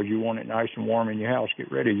 degrees because you want it nice and warm in your house.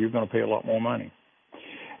 Get ready. You're going to pay a lot more money.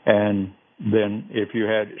 And then if you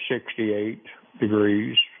had 68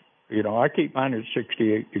 degrees, I keep mine at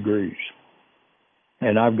 68 degrees.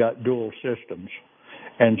 And I've got dual systems.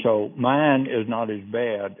 And so mine is not as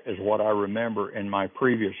bad as what I remember in my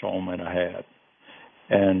previous home that I had.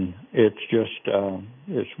 And it's just,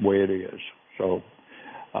 it's the way it is. So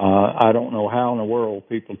I don't know how in the world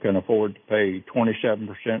people can afford to pay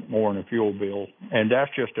 27% more in a fuel bill. And that's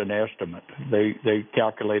just an estimate. They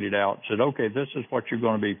calculated out and said, okay, this is what you're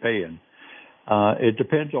going to be paying. It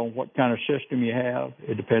depends on what kind of system you have.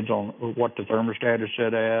 It depends on what the thermostat is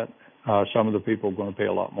set at. Some of the people are going to pay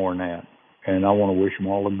a lot more than that. And I want to wish them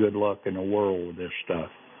all the good luck in the world with this stuff.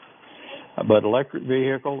 But electric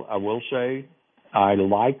vehicle, I will say, I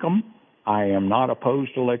like them. I am not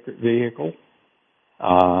opposed to electric vehicle.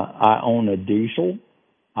 I own a diesel.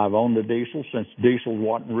 I've owned a diesel since diesel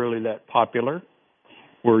wasn't really that popular,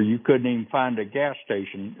 where you couldn't even find a gas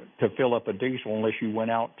station to fill up a diesel unless you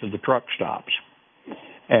went out to the truck stops.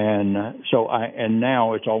 And and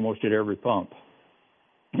now it's almost at every pump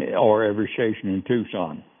or every station in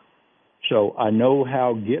Tucson. So I know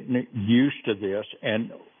how getting used to this,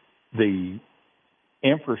 and the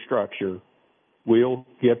infrastructure will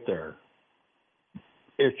get there.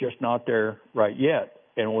 It's just not there right yet.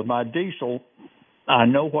 And with my diesel, I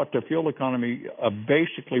know what the fuel economy,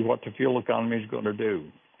 basically what the fuel economy is going to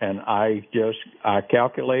do. And I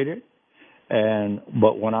calculate it.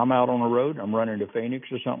 But when I'm out on the road, I'm running to Phoenix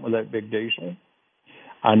or something with that big diesel.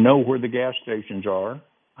 I know where the gas stations are.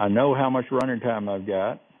 I know how much running time I've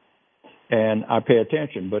got, and I pay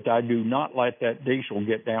attention. But I do not let that diesel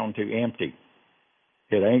get down to empty.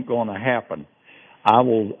 It ain't going to happen. I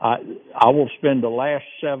will spend the last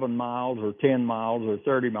 7 miles or 10 miles or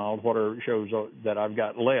 30 miles, whatever it shows that I've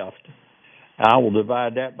got left. I will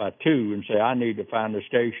divide that by 2 and say I need to find a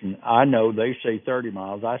station. I know they say 30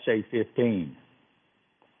 miles. I say 15,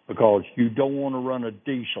 because you don't want to run a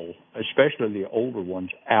diesel, especially the older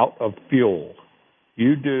ones, out of fuel.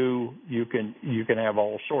 You do, you can have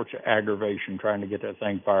all sorts of aggravation trying to get that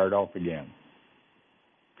thing fired off again.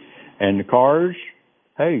 And the cars,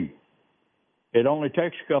 hey, it only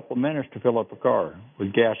takes a couple of minutes to fill up a car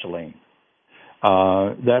with gasoline.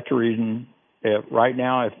 That's the reason. Right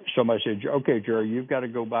now, if somebody says, okay, Jerry, you've got to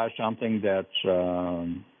go buy something that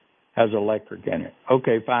has electric in it.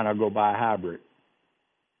 Okay, fine, I'll go buy a hybrid.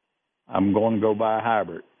 I'm going to go buy a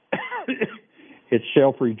hybrid. It's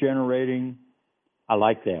self-regenerating. I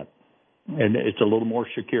like that. And it's a little more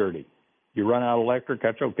security. You run out of electric,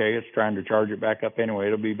 that's okay. It's trying to charge it back up anyway.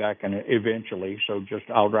 It'll be back in it eventually. So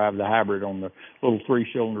I'll drive the hybrid on the little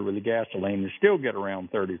 3-cylinder with the gasoline and still get around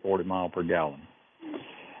 30, 40 miles per gallon.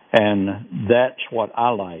 And that's what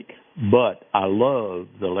I like. But I love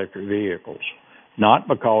the electric vehicles, not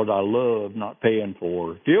because I love not paying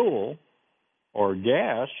for fuel or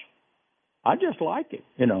gas. I just like it,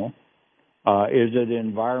 Is it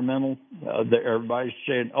environmental? Everybody's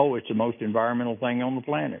saying, oh, it's the most environmental thing on the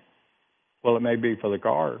planet. Well, it may be for the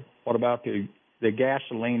car. What about the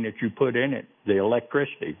gasoline that you put in it, the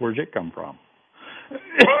electricity? Where's it come from?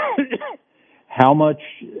 How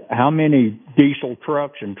many diesel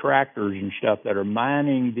trucks and tractors and stuff that are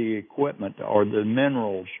mining the equipment or the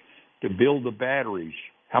minerals to build the batteries?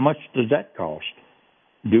 How much does that cost?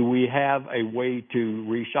 Do we have a way to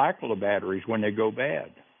recycle the batteries when they go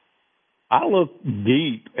bad? I look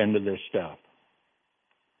deep into this stuff,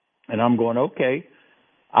 and I'm going, okay,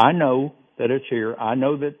 I know that it's here. I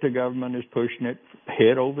know that the government is pushing it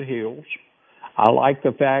head over heels. I like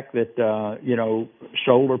the fact that,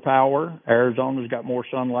 solar power, Arizona's got more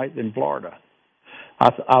sunlight than Florida.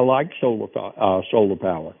 I like solar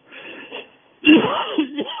power.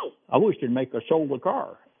 I wish they'd make a solar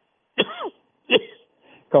car.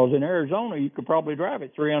 Because in Arizona, you could probably drive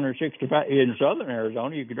it 365. In southern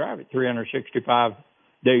Arizona, you could drive it 365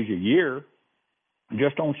 days a year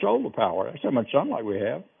just on solar power. That's how much sunlight we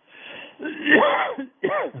have.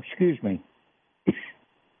 Excuse me.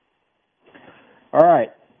 All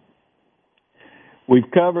right. We've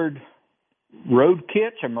covered road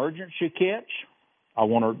kits, emergency kits. I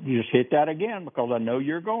want to just hit that again because I know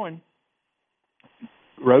you're going.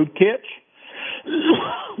 Road kits,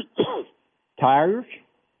 tires,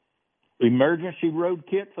 emergency road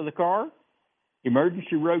kit for the car,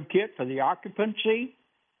 emergency road kit for the occupancy,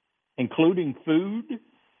 including food.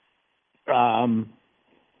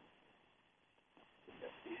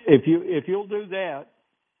 If you'll do that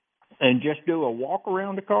and just do a walk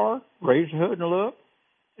around the car, raise the hood and look.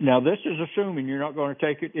 Now, this is assuming you're not going to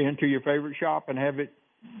take it into your favorite shop and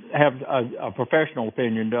have a professional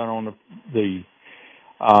opinion done on the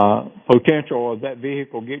potential of that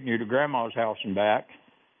vehicle getting you to grandma's house and back.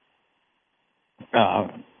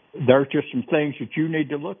 There's just some things that you need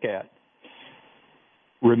to look at.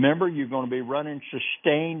 Remember, you're going to be running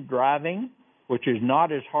sustained driving, which is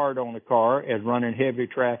not as hard on the car as running heavy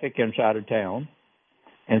traffic inside of town.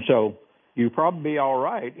 And so you'll probably be all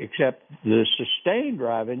right, except the sustained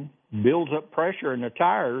driving builds up pressure in the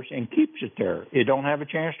tires and keeps it there. It don't have a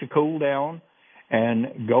chance to cool down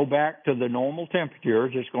and go back to the normal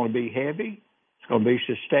temperatures. It's going to be heavy. It's going to be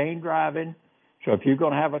sustained driving. So if you're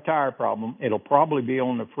going to have a tire problem, it'll probably be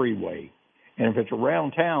on the freeway. And if it's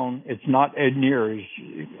around town, it's not near as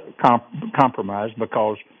compromised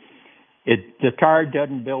because the tire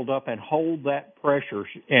doesn't build up and hold that pressure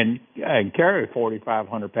and carry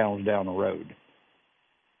 4,500 pounds down the road.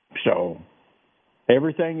 So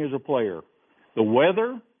Everything is a player. The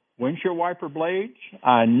weather, windshield wiper blades,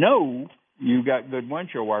 I know you got good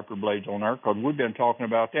windshield wiper blades on there because we've been talking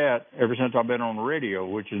about that ever since I've been on the radio,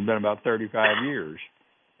 which has been about 35 years.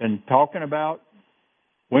 Been talking about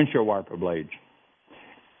windshield wiper blades.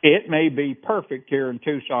 It may be perfect here in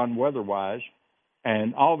Tucson weather-wise,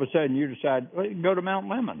 and all of a sudden you decide, well, you can go to Mount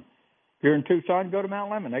Lemmon. Here in Tucson, go to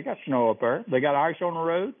Mount Lemmon. They got snow up there. They got ice on the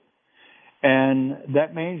road. And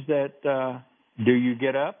that means that do you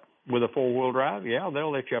get up with a four-wheel drive? Yeah,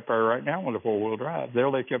 they'll let you up there right now with a four-wheel drive.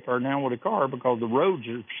 They'll let you up there now with a car because the roads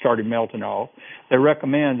are starting melting off. They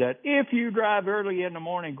recommend that if you drive early in the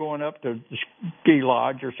morning going up to the ski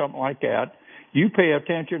lodge or something like that, you pay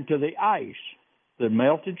attention to the ice. The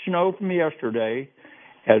melted snow from yesterday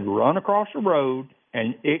has run across the road,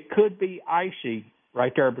 and it could be icy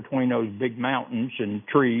right there between those big mountains and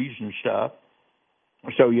trees and stuff.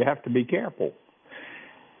 So you have to be careful.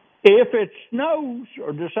 If it snows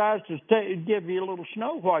or decides to give you a little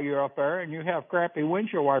snow while you're up there and you have crappy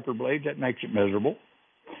windshield wiper blades, that makes it miserable.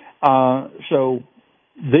 So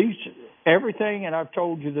everything that I've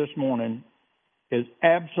told you this morning is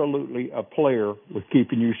absolutely a player with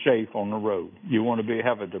keeping you safe on the road. You want to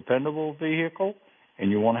have a dependable vehicle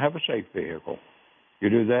and you want to have a safe vehicle. You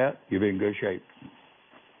do that, you'll be in good shape.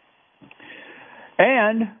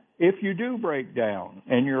 And if you do break down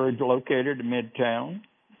and you're located in Midtown,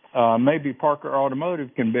 maybe Parker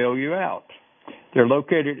Automotive can bail you out. They're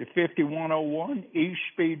located at 5101 East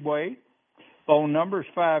Speedway. Phone number is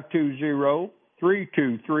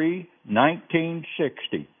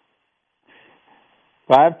 520-323-1960.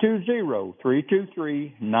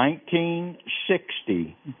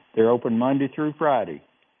 520-323-1960. They're open Monday through Friday.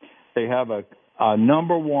 They have a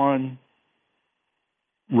number one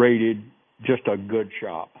rated, just a good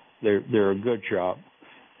shop. They're a good shop.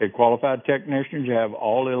 They're qualified technicians. They have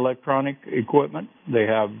all the electronic equipment. They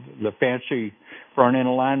have the fancy front-end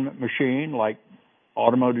alignment machine like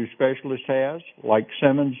Automotive Specialist has, like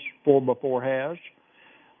Simmons 4x4 has.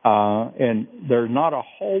 And there's not a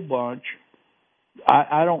whole bunch.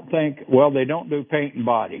 I don't think, they don't do paint and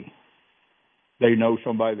body. They know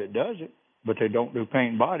somebody that does it, but they don't do paint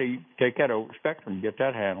and body. Take that over Spectrum, get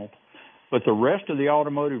that handled. But the rest of the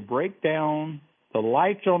automotive breakdown, the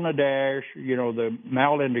lights on the dash, the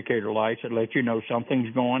mal indicator lights that let you know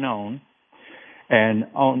something's going on. And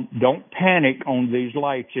don't panic on these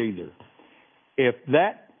lights either. If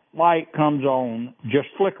that light comes on, just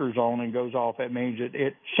flickers on and goes off, that means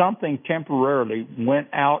that something temporarily went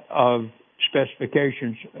out of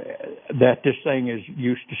specifications that this thing is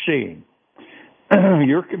used to seeing.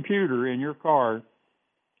 Your computer in your car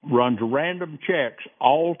runs random checks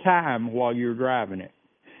all time while you're driving it.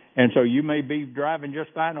 And so you may be driving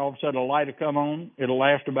just fine, all of a sudden a light will come on. It'll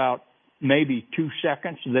last about maybe 2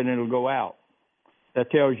 seconds, then it'll go out. That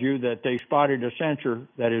tells you that they spotted a sensor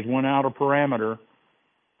that has went out of parameter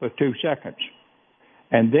for 2 seconds.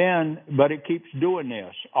 And then, but it keeps doing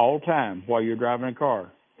this all the time while you're driving a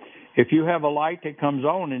car. If you have a light that comes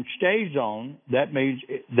on and stays on, that means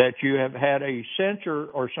that you have had a sensor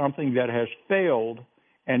or something that has failed,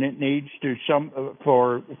 and it needs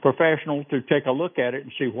for professionals to take a look at it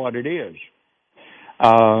and see what it is.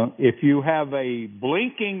 If you have a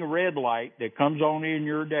blinking red light that comes on in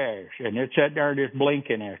your dash and it's sitting there just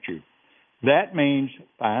blinking at you, that means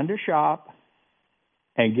find a shop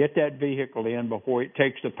and get that vehicle in before it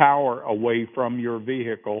takes the power away from your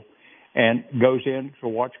vehicle and goes into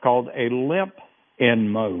what's called a limp-in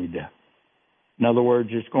mode. In other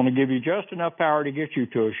words, it's going to give you just enough power to get you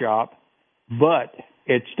to a shop, but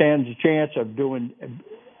it stands a chance of doing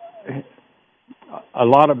a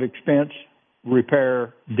lot of expense,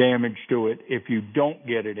 repair, damage to it if you don't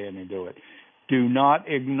get it in and do it. Do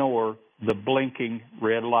not ignore the blinking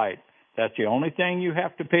red light. That's the only thing you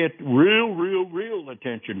have to pay real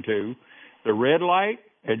attention to. The red light,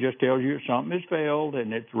 it just tells you something has failed,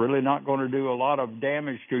 and it's really not going to do a lot of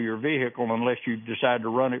damage to your vehicle unless you decide to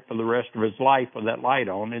run it for the rest of its life with that light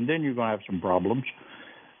on, and then you're going to have some problems.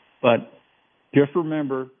 But just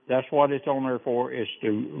remember, that's what it's on there for, is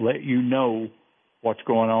to let you know what's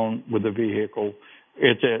going on with the vehicle.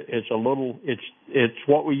 It's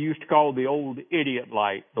what we used to call the old idiot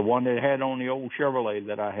light, the one that had on the old Chevrolet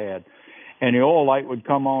that I had. And the oil light would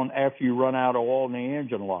come on after you run out of oil and the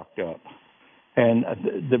engine locked up. And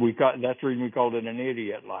that's the reason we called it an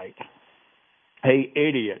idiot light. Hey,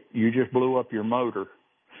 idiot, you just blew up your motor.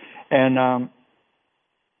 And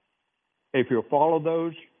if you'll follow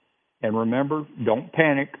those, and remember, don't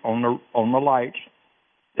panic on the lights.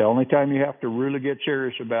 The only time you have to really get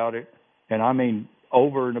serious about it, and I mean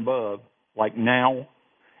over and above, like now,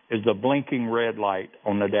 is the blinking red light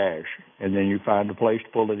on the dash, and then you find a place to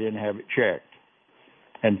pull it in and have it checked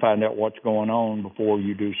and find out what's going on before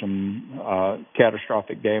you do some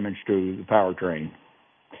catastrophic damage to the powertrain,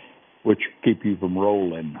 which keep you from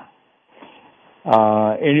rolling.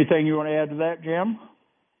 Anything you want to add to that, Jim?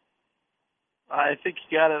 I think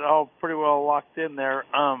you got it all pretty well locked in there.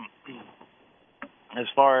 As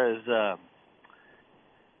far as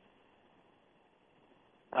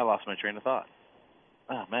I lost my train of thought.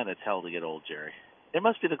 Oh man, it's hell to get old, Jerry. It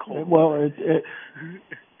must be the cold. Well,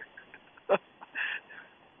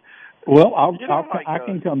 well, I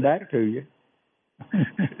can come back to you. Can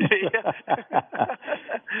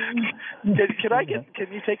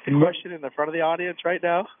you take the question in the front of the audience right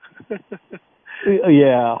now?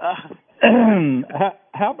 Yeah.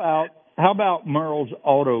 How about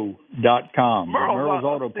MERLsAuto.com? Merle's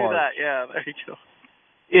Auto do Parts. that. Yeah, there you go.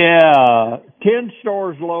 Yeah, 10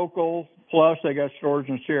 stores local. Plus, they got stores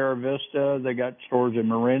in Sierra Vista. They got stores in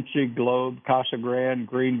Morenci, Globe, Casa Grande,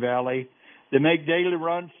 Green Valley. They make daily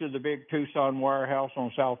runs to the big Tucson warehouse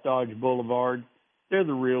on South Dodge Boulevard. They're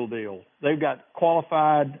the real deal. They've got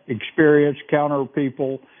qualified, experienced counter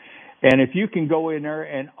people. And if you can go in there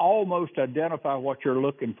and almost identify what you're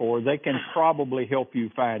looking for, they can probably help you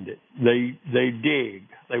find it. They dig.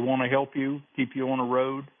 They want to help you, keep you on the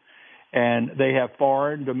road. And they have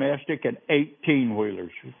foreign, domestic, and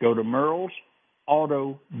 18-wheelers. Go to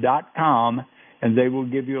MERLsAuto.com, and they will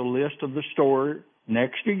give you a list of the store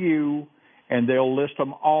next to you, and they'll list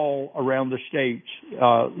them all around the state's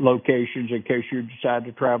locations in case you decide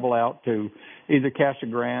to travel out to either Casa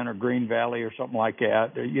Grande or Green Valley or something like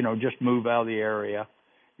that. You know, just move out of the area.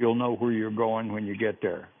 You'll know where you're going when you get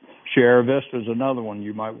there. Sierra Vista is another one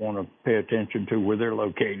you might want to pay attention to where they're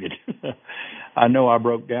located. I know I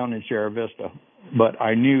broke down in Sierra Vista, but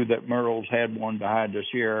I knew that MERLs had one behind the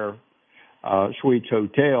Sierra Suites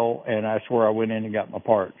Hotel, and that's where I went in and got my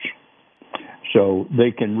parts. So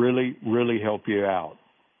they can really, really help you out.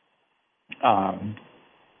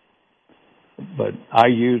 But I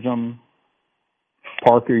use them.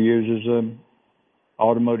 Parker uses them.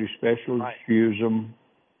 Automotive specialists use them.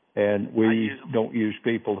 And we don't use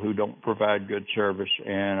people who don't provide good service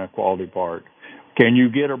and a quality part. Can you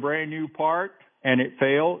get a brand new part and it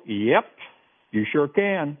fail? Yep, you sure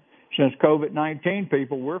can. Since COVID-19,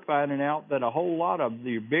 people, we're finding out that a whole lot of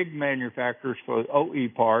the big manufacturers for OE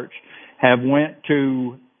parts have went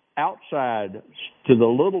to outside to the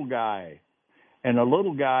little guy. And the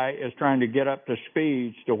little guy is trying to get up to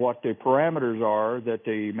speeds to what the parameters are that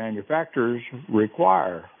the manufacturers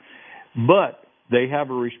require. But they have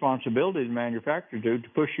a responsibility, the manufacturer to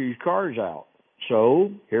push these cars out.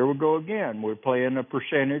 So here we go again. We're playing a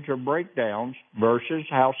percentage of breakdowns versus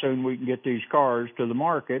how soon we can get these cars to the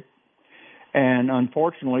market. And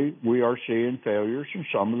unfortunately, we are seeing failures in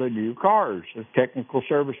some of the new cars. The technical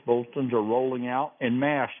service bulletins are rolling out en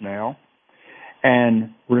masse now.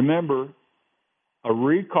 And remember, a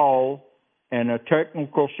recall and a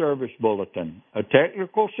technical service bulletin. A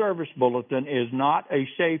technical service bulletin is not a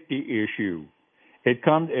safety issue.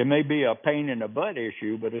 It may be a pain in the butt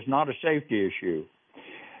issue, but it's not a safety issue.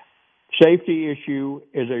 Safety issue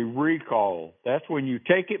is a recall. That's when you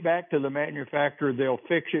take it back to the manufacturer, they'll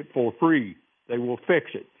fix it for free. They will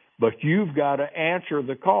fix it. But you've got to answer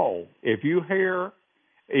the call. If you hear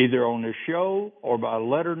either on the show or by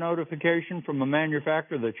letter notification from a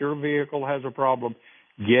manufacturer that your vehicle has a problem,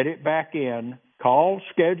 get it back in, call,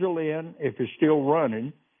 schedule in if it's still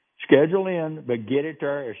running. Schedule in, but get it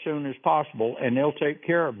there as soon as possible, and they'll take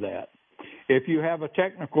care of that. If you have a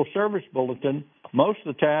technical service bulletin, most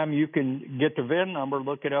of the time you can get the VIN number,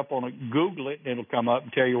 look it up on it, Google it, and it'll come up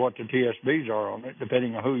and tell you what the TSBs are on it,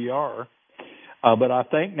 depending on who you are. But I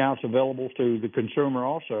think now it's available to the consumer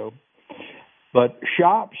also. But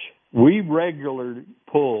shops, we regularly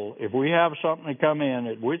pull. If we have something come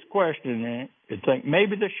in with questioning it and think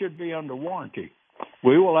maybe this should be under warranty,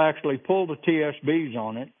 we will actually pull the TSBs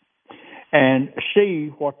on it and see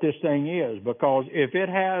what this thing is, because if it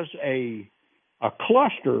has a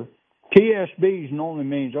cluster, TSBs normally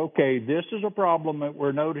means, okay, this is a problem that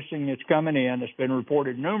we're noticing it's coming in. It's been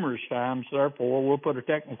reported numerous times, therefore we'll put a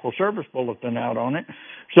technical service bulletin out on it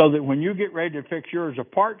so that when you get ready to fix yours, a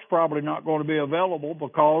part's probably not going to be available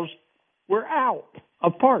because we're out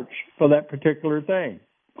of parts for that particular thing.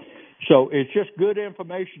 So it's just good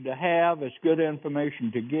information to have. It's good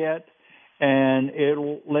information to get. And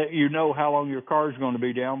it'll let you know how long your car is going to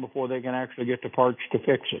be down before they can actually get the parts to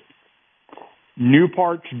fix it. New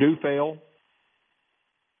parts do fail.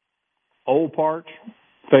 Old parts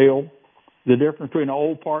fail. the difference between an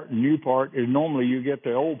old part and new part is normally you get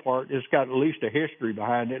the old part, it's got at least a history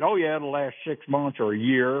behind it. Oh, yeah, it'll last 6 months or a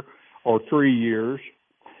year or 3 years,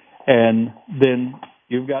 and then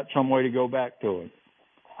you've got some way to go back to it.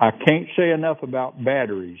 I can't say enough about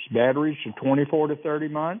batteries. Batteries are 24 to 30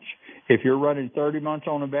 months. If you're running 30 months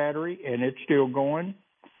on a battery and it's still going,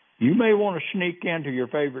 you may want to sneak into your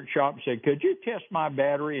favorite shop and say, could you test my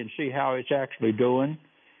battery and see how it's actually doing?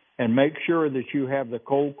 And make sure that you have the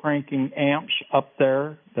cold cranking amps up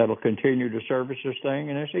there that'll continue to service this thing.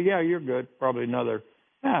 And they say, yeah, you're good. Probably another,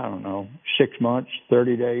 6 months,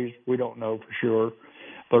 30 days. We don't know for sure.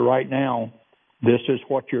 But right now, this is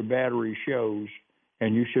what your battery shows,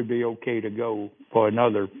 and you should be okay to go for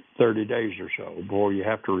another 30 days or so before you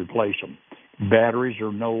have to replace them. Batteries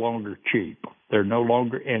are no longer cheap. They're no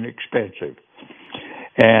longer inexpensive.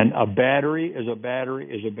 And a battery is a battery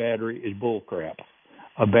is a battery is bull crap.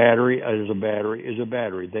 A battery is a battery is a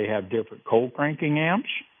battery. They have different cold cranking amps.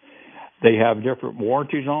 They have different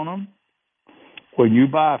warranties on them. When you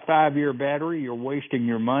buy a 5-year battery, you're wasting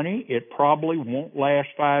your money. It probably won't last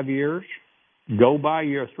 5 years. Go buy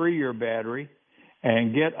your 3-year battery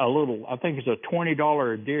and get a little, I think it's a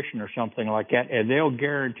 $20 edition or something like that, and they'll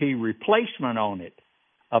guarantee replacement on it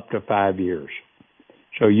up to 5 years.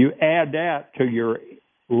 So you add that to your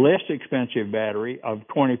less expensive battery of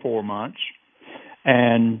 24 months,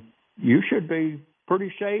 and you should be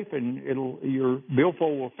pretty safe, and your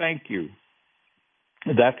billfold will thank you.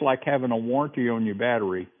 That's like having a warranty on your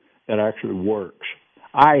battery that actually works.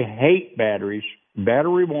 I hate battery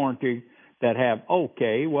warranty that have,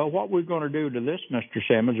 okay, well, what we're going to do to this, Mr.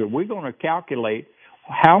 Simmons, is we're going to calculate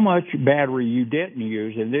how much battery you didn't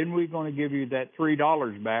use, and then we're going to give you that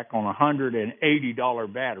 $3 back on a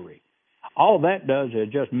 $180 battery. All that does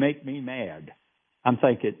is just make me mad. I'm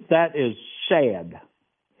thinking, that is sad.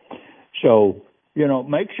 So,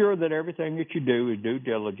 make sure that everything that you do is due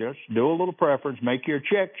diligence. Do a little preference. Make your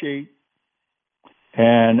check sheet.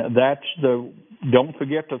 And don't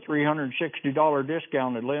forget the $360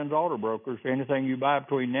 discount at Lynn's Auto Brokers for anything you buy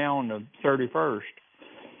between now and the 31st.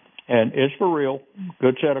 And it's for real.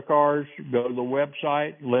 Good set of cars. Go to the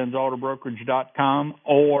website, lynnsautobrokerage.com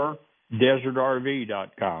or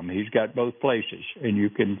desertrv.com. He's got both places, and you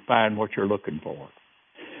can find what you're looking for.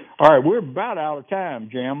 All right, we're about out of time,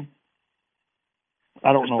 Jim.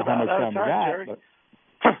 I don't know how much time we got,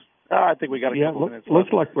 but I think we got a couple minutes left.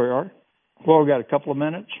 Looks like we are. Well, we got a couple of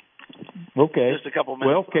minutes. Okay. Just a couple minutes.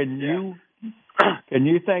 Well, can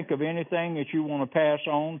you think of anything that you want to pass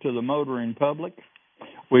on to the motoring public?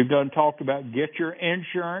 We've talked about get your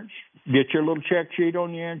insurance, get your little check sheet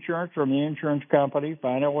on your insurance from the insurance company,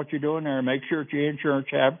 find out what you're doing there, and make sure that your insurance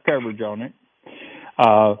have coverage on it.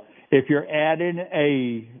 If you're adding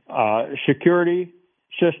a security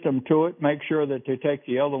system to it, make sure that they take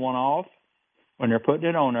the other one off when they're putting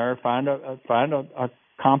it on there. Find a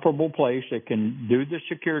comparable place that can do the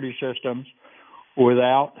security systems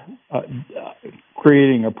without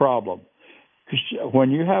creating a problem. Because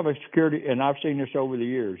when you have a security, and I've seen this over the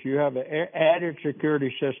years, you have an added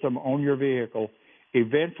security system on your vehicle,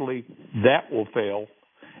 eventually that will fail.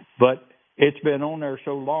 But it's been on there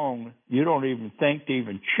so long, you don't even think to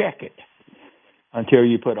even check it until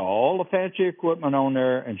you put all the fancy equipment on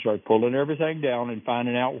there and start pulling everything down and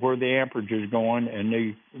finding out where the amperage is going and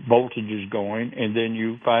the voltage is going, and then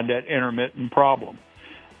you find that intermittent problem.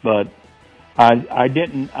 But I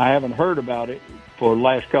haven't heard about it for the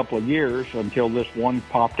last couple of years until this one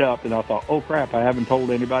popped up, and I thought, oh crap, I haven't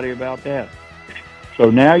told anybody about that.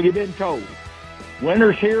 So now you've been told.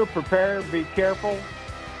 Winter's here, prepare, be careful.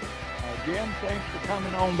 Jim, thanks for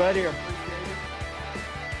coming on, buddy. I appreciate it.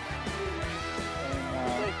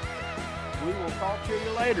 And we will talk to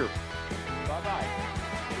you later. Bye-bye.